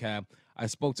DK Metcalf. I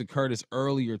spoke to Curtis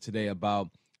earlier today about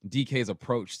DK's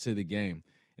approach to the game.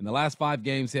 In the last 5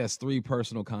 games, he has 3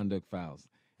 personal conduct fouls.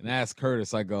 And I asked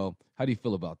Curtis, I go, how do you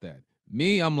feel about that?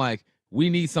 Me, I'm like, we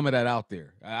need some of that out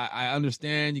there. I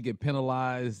understand you get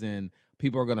penalized and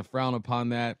people are going to frown upon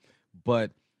that.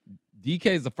 But DK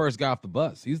is the first guy off the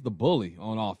bus. He's the bully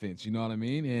on offense, you know what I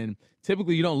mean? And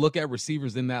typically you don't look at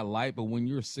receivers in that light, but when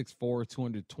you're 6'4",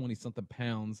 220-something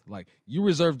pounds, like you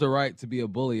reserve the right to be a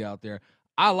bully out there.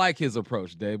 I like his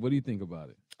approach, Dave. What do you think about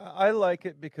it? I like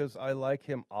it because I like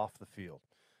him off the field.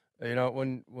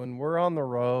 When we're on the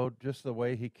road, just the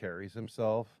way he carries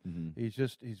himself,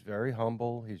 he's very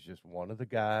humble. He's just one of the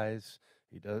guys.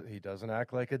 He doesn't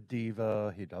act like a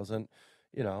diva. He doesn't,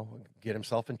 get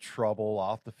himself in trouble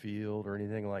off the field or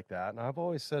anything like that. And I've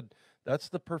always said that's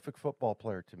the perfect football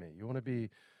player to me. You want to be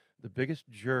the biggest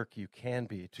jerk you can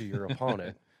be to your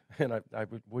opponent. And I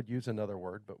would use another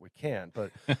word, but we can't.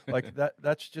 But like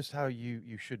that's just how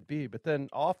you should be. But then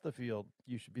off the field,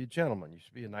 you should be a gentleman. You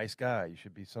should be a nice guy. You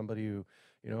should be somebody who,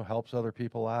 helps other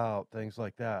people out, things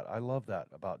like that. I love that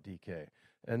about DK.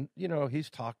 And, he's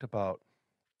talked about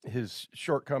his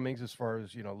shortcomings as far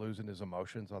as, losing his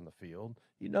emotions on the field.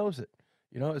 He knows it,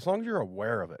 as long as you're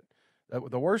aware of it.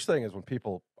 The worst thing is when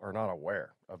people are not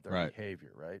aware of their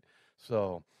behavior, right?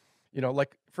 So,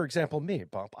 like, for example, me,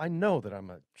 Bump, I know that I'm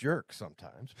a jerk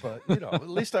sometimes, but, at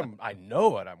least I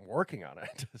know it. I'm working on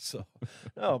it. So,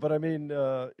 no, but I mean,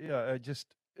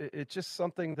 it's just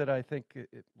something that I think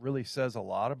it really says a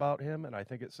lot about him, and I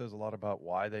think it says a lot about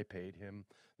why they paid him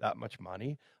that much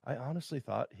money. I honestly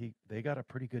thought they got a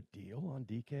pretty good deal on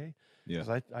DK Yeah.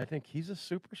 because I think he's a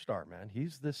superstar, man.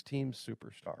 He's this team's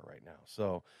superstar right now.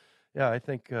 So, yeah, I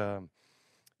think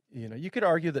you could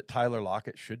argue that Tyler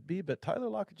Lockett should be, but Tyler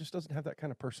Lockett just doesn't have that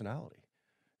kind of personality.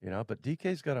 But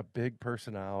DK's got a big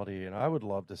personality, and I would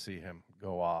love to see him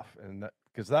go off, and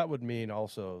because that would mean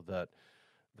also that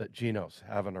Geno's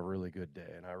having a really good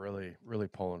day, and I really, really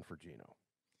pulling for Geno.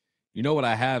 You know what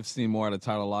I have seen more out of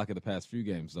Tyler Lockett the past few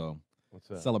games, though? What's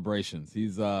that? Celebrations.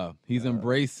 He's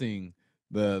embracing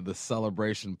the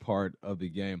celebration part of the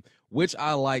game, which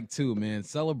I like too, man.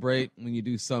 Celebrate when you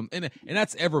do something, and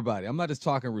that's everybody. I'm not just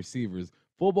talking receivers.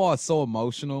 Football is so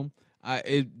emotional.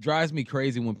 It drives me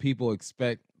crazy when people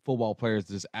expect football players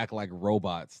to just act like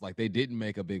robots, like they didn't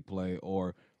make a big play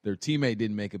or their teammate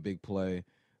didn't make a big play.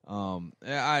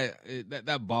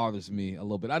 That bothers me a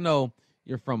little bit. I know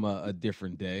you're from a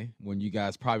different day when you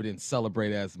guys probably didn't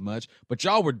celebrate as much, but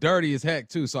y'all were dirty as heck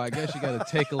too. So I guess you got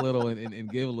to take a little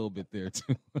and give a little bit there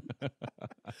too.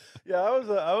 Yeah, I was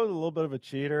a little bit of a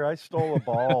cheater. I stole a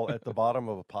ball at the bottom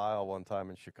of a pile one time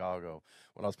in Chicago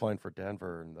when I was playing for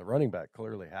Denver, and the running back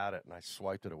clearly had it, and I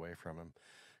swiped it away from him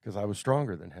because I was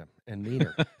stronger than him and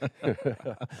meaner.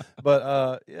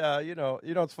 But yeah,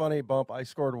 it's funny, Bump. I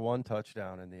scored one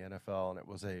touchdown in the NFL, and it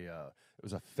was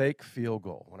a fake field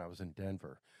goal when I was in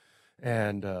Denver,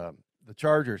 and the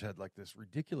Chargers had like this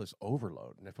ridiculous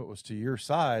overload, and if it was to your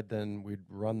side, then we'd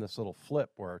run this little flip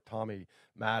where Tommy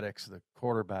Maddox, the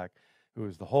quarterback, who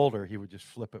was the holder, he would just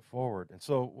flip it forward. And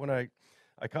so when I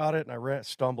caught it and I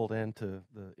stumbled into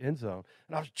the end zone,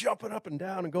 and I was jumping up and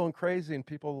down and going crazy, and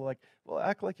people were like, "Well,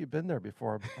 act like you've been there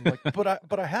before." I'm like,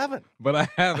 "But I haven't. But I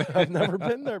haven't. I've never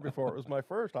been there before. It was my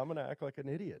first. I'm going to act like an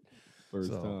idiot."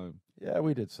 First time. Yeah,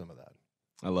 we did some of that.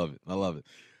 I love it.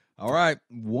 All right,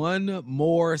 one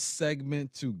more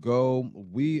segment to go.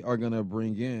 We are going to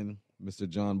bring in Mr.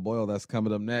 John Boyle. That's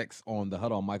coming up next on The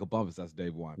Huddle. I'm Michael Bumpus. That's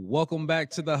Dave Wyman. Welcome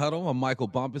back to The Huddle. I'm Michael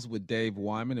Bumpus with Dave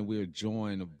Wyman, and we are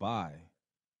joined by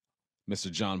Mr.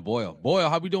 John Boyle.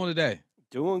 Boyle, how we doing today?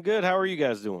 Doing good. How are you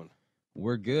guys doing?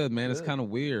 We're good, man. Good. It's kind of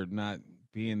weird not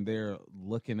being there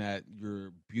looking at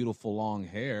your beautiful long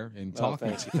hair and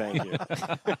talking. Thank you.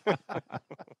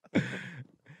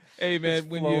 Hey, man,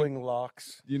 when flowing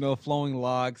locks. Flowing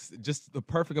locks, just the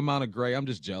perfect amount of gray. I'm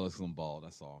just jealous I'm bald.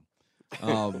 That's all.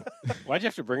 Why'd you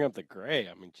have to bring up the gray?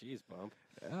 I mean, geez, Bump.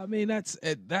 I mean, that's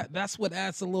what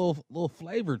adds a little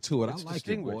flavor to it. It's I like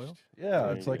it, Boyle.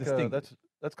 Yeah, it's like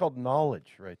that's called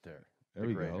knowledge right there. There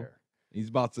we go. Hair. He's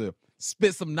about to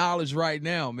spit some knowledge right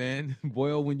now, man.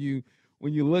 Boyle, when you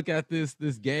look at this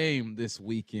game this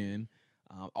weekend,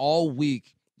 all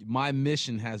week, my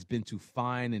mission has been to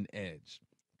find an edge.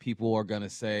 People are going to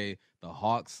say the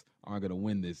Hawks aren't going to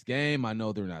win this game. I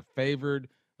know they're not favored.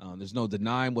 There's no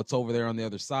denying what's over there on the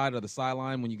other side of the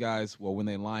sideline when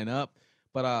they line up.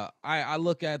 But I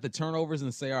look at the turnovers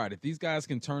and say, all right, if these guys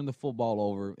can turn the football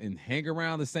over and hang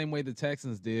around the same way the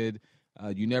Texans did,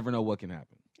 you never know what can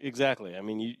happen. Exactly. I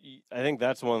mean, I think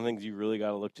that's one of the things you really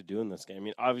got to look to do in this game. I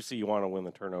mean, obviously you want to win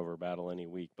the turnover battle any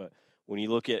week, but when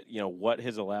you look at what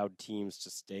has allowed teams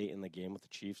to stay in the game with the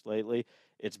Chiefs lately,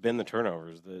 it's been the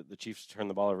turnovers. The Chiefs turned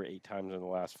the ball over 8 times in the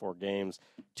last 4 games.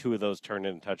 2 of those turned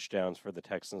into touchdowns for the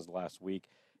Texans last week.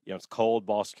 It's cold.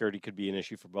 Ball security could be an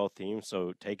issue for both teams,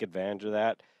 so take advantage of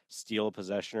that. Steal a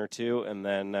possession or two, and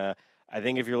then I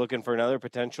think if you're looking for another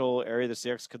potential area the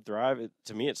Seahawks could thrive,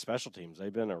 to me, it's special teams.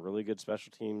 They've been a really good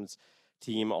special teams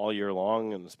team all year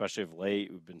long, and especially of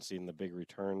late, we've been seeing the big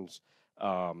returns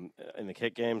in the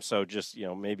kick game. So just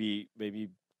maybe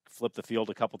flip the field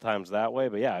a couple times that way.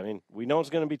 But yeah, I mean, we know it's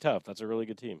going to be tough. That's a really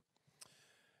good team.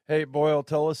 Hey, Boyle,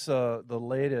 tell us the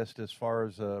latest as far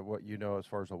as what you know as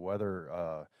far as the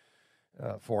weather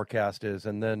forecast is,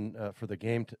 and then for the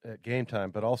game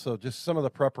time, but also just some of the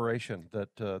preparation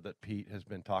that Pete has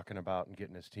been talking about and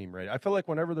getting his team ready. I feel like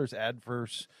whenever there's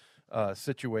adverse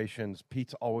situations,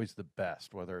 Pete's always the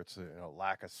best, whether it's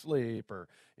lack of sleep or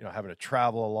having to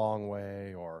travel a long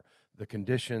way or the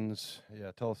conditions.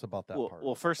 Yeah, tell us about that part.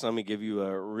 Well, first let me give you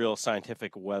a real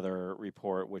scientific weather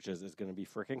report, which is it's going to be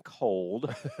freaking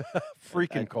cold.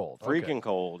 Freaking cold. Freaking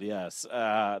cold, yes.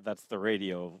 That's the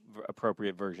radio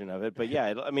appropriate version of it. But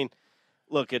yeah, I mean,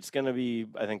 look, it's going to be,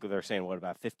 I think they're saying,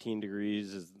 about 15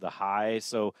 degrees is the high.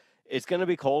 So it's going to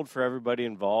be cold for everybody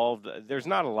involved. There's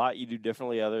not a lot you do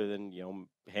differently other than,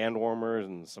 hand warmers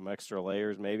and some extra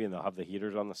layers maybe, and they'll have the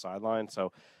heaters on the sideline.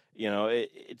 So,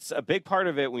 it's a big part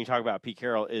of it when you talk about Pete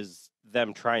Carroll is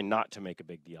them trying not to make a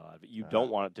big deal out of it. You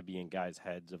don't want it to be in guys'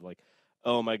 heads of like,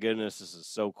 oh my goodness, this is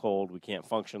so cold, we can't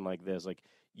function like this. Like,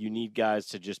 you need guys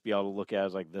to just be able to look at it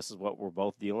as like, this is what we're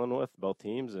both dealing with, both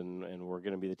teams, and we're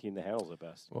going to be the team that handles it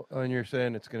best. Well, and you're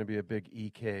saying it's going to be a big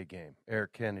EK game.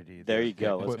 Eric Kennedy. There you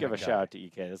go. Let's give a guy. shout out to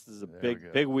EK. This is a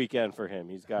big weekend for him.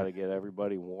 He's got to get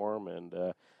everybody warm and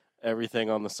everything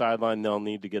on the sideline they'll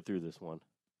need to get through this one.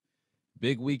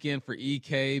 Big weekend for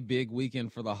EK, big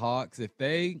weekend for the Hawks. If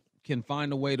they can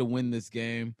find a way to win this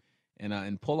game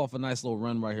and pull off a nice little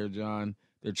run right here, John,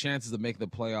 their chances of making the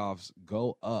playoffs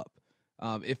go up.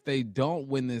 If they don't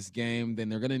win this game, then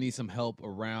they're going to need some help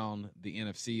around the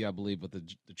NFC, I believe, but the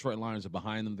Detroit Lions are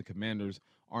behind them. The Commanders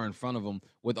are in front of them.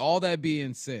 With all that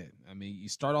being said, I mean, you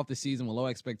start off the season with low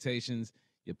expectations.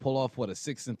 You pull off, a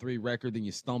 6-3 record, then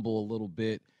you stumble a little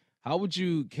bit. How would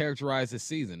you characterize this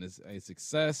season? Is a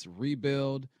success,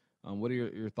 rebuild? What are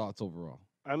your thoughts overall?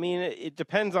 I mean, it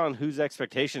depends on whose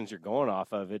expectations you're going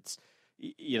off of. It's,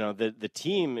 the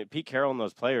team, Pete Carroll and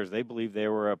those players, they believe they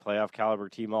were a playoff caliber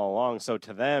team all along. So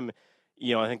to them,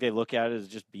 I think they look at it as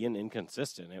just being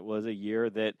inconsistent. It was a year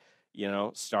that,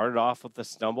 started off with a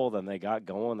stumble, then they got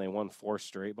going, they won 4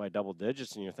 straight by double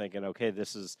digits, and you're thinking, okay,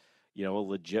 this is, a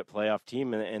legit playoff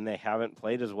team, and they haven't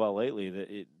played as well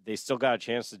lately. They still got a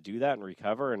chance to do that and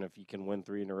recover, and if you can win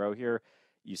 3 in a row here,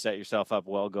 you set yourself up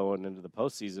well going into the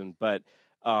postseason. But,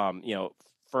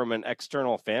 from an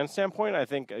external fan standpoint, I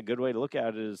think a good way to look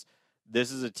at it is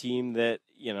this is a team that,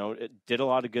 it did a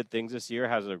lot of good things this year,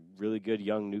 has a really good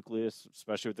young nucleus,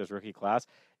 especially with this rookie class,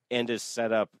 and is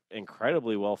set up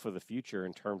incredibly well for the future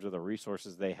in terms of the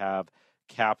resources they have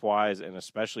cap-wise and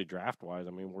especially draft-wise.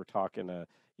 I mean, we're talking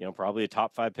probably a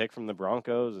top 5 pick from the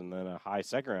Broncos and then a high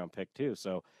second-round pick too.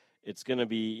 So it's going to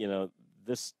be,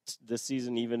 this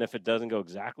season, even if it doesn't go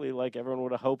exactly like everyone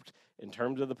would have hoped in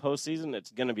terms of the postseason,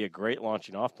 it's going to be a great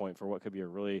launching off point for what could be a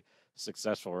really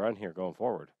successful run here going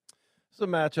forward. It's a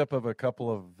matchup of a couple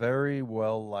of very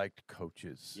well-liked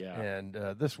coaches. Yeah. And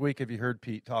this week, have you heard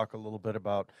Pete talk a little bit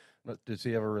about, does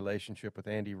he have a relationship with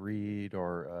Andy Reid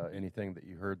or anything that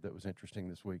you heard that was interesting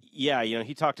this week? Yeah,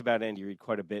 he talked about Andy Reid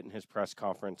quite a bit in his press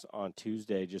conference on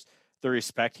Tuesday, just the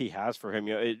respect he has for him.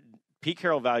 Pete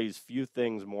Carroll values few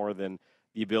things more than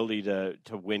the ability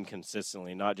to win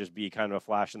consistently, not just be kind of a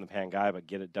flash-in-the-pan guy, but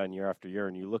get it done year after year.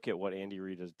 And you look at what Andy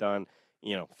Reid has done,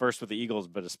 first with the Eagles,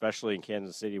 but especially in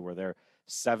Kansas City, where they're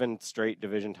 7 straight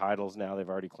division titles now. They've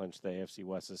already clinched the AFC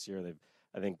West this year.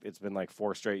 I think it's been like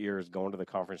 4 straight years going to the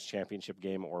conference championship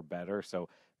game or better. So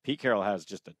Pete Carroll has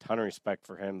just a ton of respect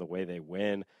for him, the way they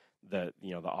win, the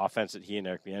offense that he and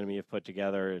Eric Bieniemy have put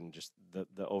together, and just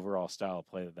the overall style of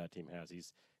play that team has.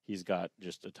 He's got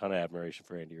just a ton of admiration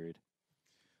for Andy Reid.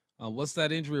 What's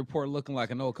that injury report looking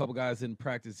like? I know a couple guys didn't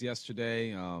practice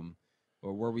yesterday.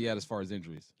 Or where are we at as far as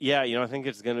injuries? Yeah, I think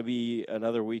it's going to be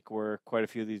another week where quite a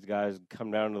few of these guys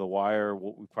come down to the wire.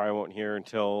 We probably won't hear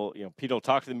until, Pete will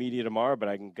talk to the media tomorrow, but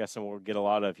I can guess we'll get a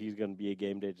lot of, he's going to be a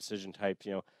game day decision type.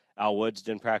 Al Woods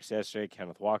didn't practice yesterday.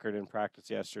 Kenneth Walker didn't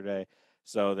practice yesterday.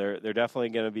 So they're definitely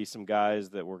going to be some guys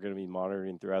that we're going to be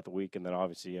monitoring throughout the week. And then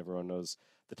obviously everyone knows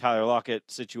the Tyler Lockett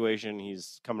situation.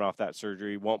 He's coming off that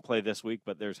surgery. Won't play this week,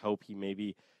 but there's hope he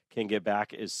maybe can get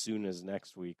back as soon as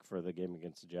next week for the game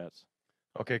against the Jets.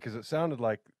 Okay, because it sounded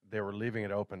like they were leaving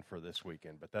it open for this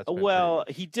weekend, but that's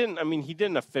he didn't. I mean, he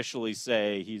didn't officially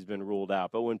say he's been ruled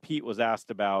out, but when Pete was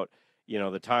asked about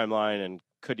the timeline and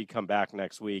could he come back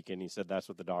next week, and he said that's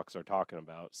what the docs are talking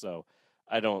about. So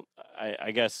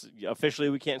I guess officially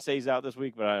we can't say he's out this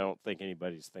week, but I don't think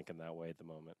anybody's thinking that way at the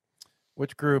moment.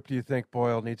 Which group do you think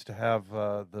Boyle needs to have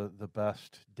the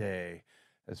best day?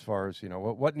 As far as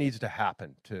what needs to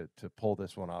happen to pull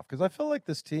this one off? Because I feel like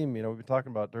this team, we've been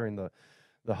talking about during the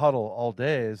huddle all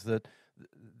day, is that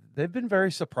they've been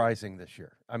very surprising this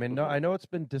year. I mean, I know it's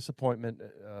been disappointing,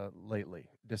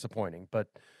 but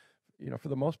for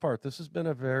the most part, this has been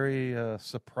a very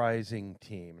surprising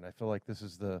team, and I feel like this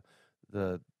is the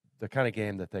kind of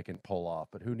game that they can pull off.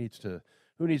 But who needs to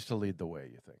lead the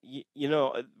way, you think?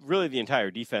 Really the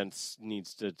entire defense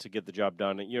needs to get the job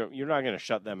done. You're not going to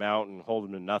shut them out and hold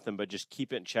them to nothing, but just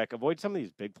keep it in check. Avoid some of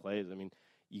these big plays. I mean,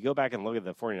 you go back and look at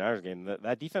the 49ers game,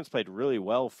 that defense played really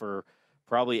well for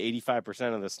probably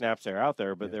 85% of the snaps that are out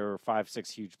there, but there were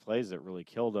 5-6 huge plays that really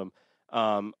killed them.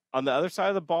 On the other side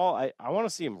of the ball, I want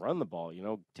to see him run the ball.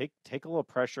 Take a little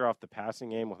pressure off the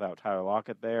passing game without Tyler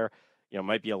Lockett there. It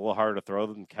might be a little harder to throw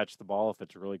than catch the ball if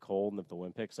it's really cold and if the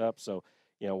wind picks up. So,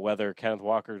 whether Kenneth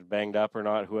Walker's banged up or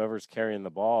not, whoever's carrying the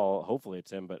ball, hopefully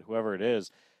it's him, but whoever it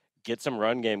is, get some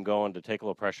run game going to take a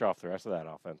little pressure off the rest of that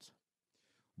offense.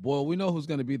 Boy, we know who's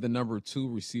going to be the number 2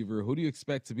 receiver. Who do you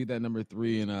expect to be that number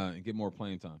 3 and get more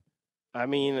playing time? I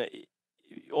mean,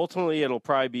 ultimately it'll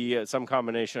probably be some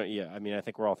combination. I mean, I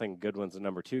think we're all thinking Goodwin's the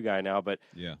number 2 guy now, but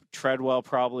Treadwell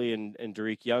probably and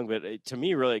Derek Young. But to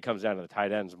me, really, it comes down to the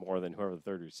tight ends more than whoever the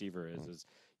third receiver is. Is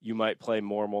you might play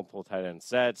more multiple tight end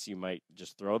sets. You might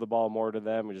just throw the ball more to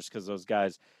them, just because those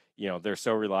guys, they're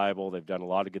so reliable. They've done a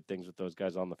lot of good things with those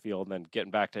guys on the field. And then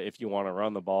getting back to if you want to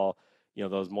run the ball,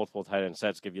 those multiple tight end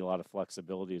sets give you a lot of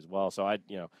flexibility as well. So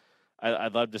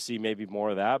I'd love to see maybe more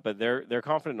of that, but they're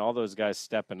confident in all those guys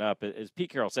stepping up. As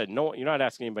Pete Carroll said, no, you're not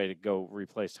asking anybody to go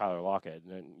replace Tyler Lockett,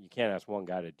 and you can't ask one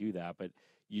guy to do that, but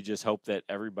you just hope that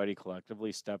everybody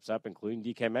collectively steps up, including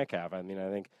DK Metcalf. I mean, I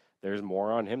think there's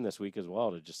more on him this week as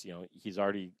well to just, he's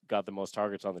already got the most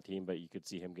targets on the team, but you could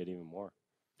see him get even more.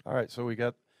 All right, so we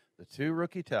got the 2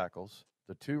 rookie tackles,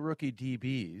 the 2 rookie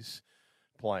DBs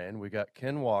playing. We got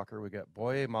Ken Walker, we got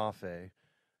Boye Mafe,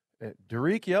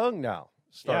 Derek Young now.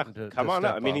 Starting to come on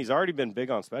step up. I mean, up. he's already been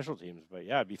big on special teams, but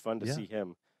it'd be fun to see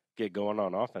him get going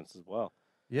on offense as well.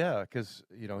 Yeah, because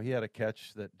he had a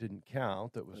catch that didn't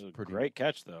count. That was a pretty great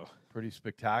catch, though. Pretty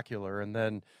spectacular. And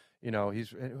then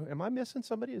he's. Am I missing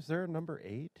somebody? Is there a number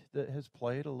 8 that has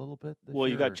played a little bit? This Well,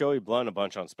 you year? got Joey Blunt a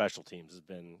bunch on special teams. Has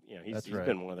been he's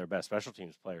been one of their best special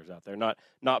teams players out there.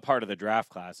 Not part of the draft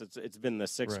class. It's been the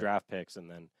 6 draft picks, and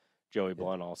then Joey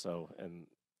Blunt also. And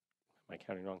am I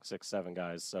counting wrong? 6, 7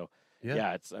 guys. So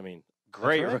it's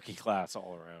great rookie class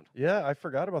all around. Yeah, I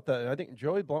forgot about that. I think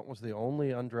Joey Blunt was the only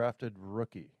undrafted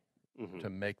rookie to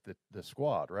make the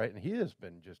squad, right? And he has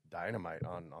been just dynamite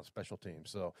on special teams.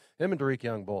 So him and Derek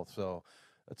Young both. So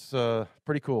it's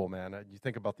pretty cool, man. You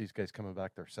think about these guys coming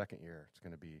back their second year. It's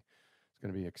going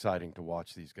to be exciting to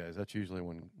watch these guys. That's usually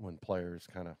when players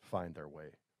kind of find their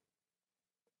way.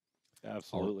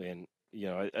 Absolutely, and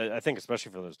I think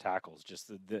especially for those tackles,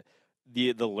 just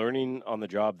the learning on the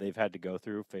job they've had to go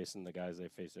through, facing the guys they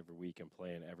face every week and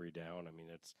playing every down. I mean,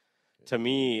 it's to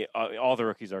me, all the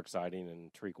rookies are exciting,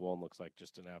 and Tariq Woolen looks like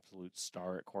just an absolute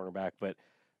star at cornerback. But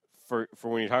for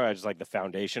when you're talking about just like the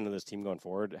foundation of this team going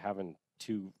forward, having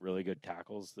 2 really good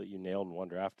tackles that you nailed in one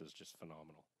draft is just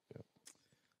phenomenal.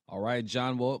 All right,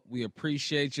 John. Well, we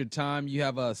appreciate your time. You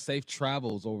have safe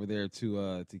travels over there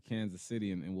to Kansas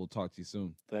City, and we'll talk to you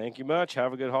soon. Thank you much.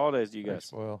 Have a good holidays to you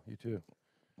guys. Well, you too.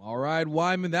 All right,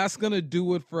 Wyman, that's going to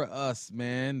do it for us,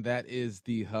 man. That is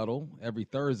the Huddle every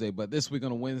Thursday. But this week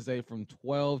on a Wednesday from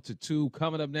 12 to 2.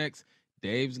 Coming up next,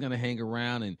 Dave's going to hang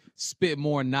around and spit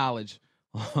more knowledge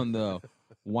on the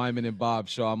Wyman and Bob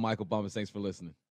show. I'm Michael Bumpus. Thanks for listening.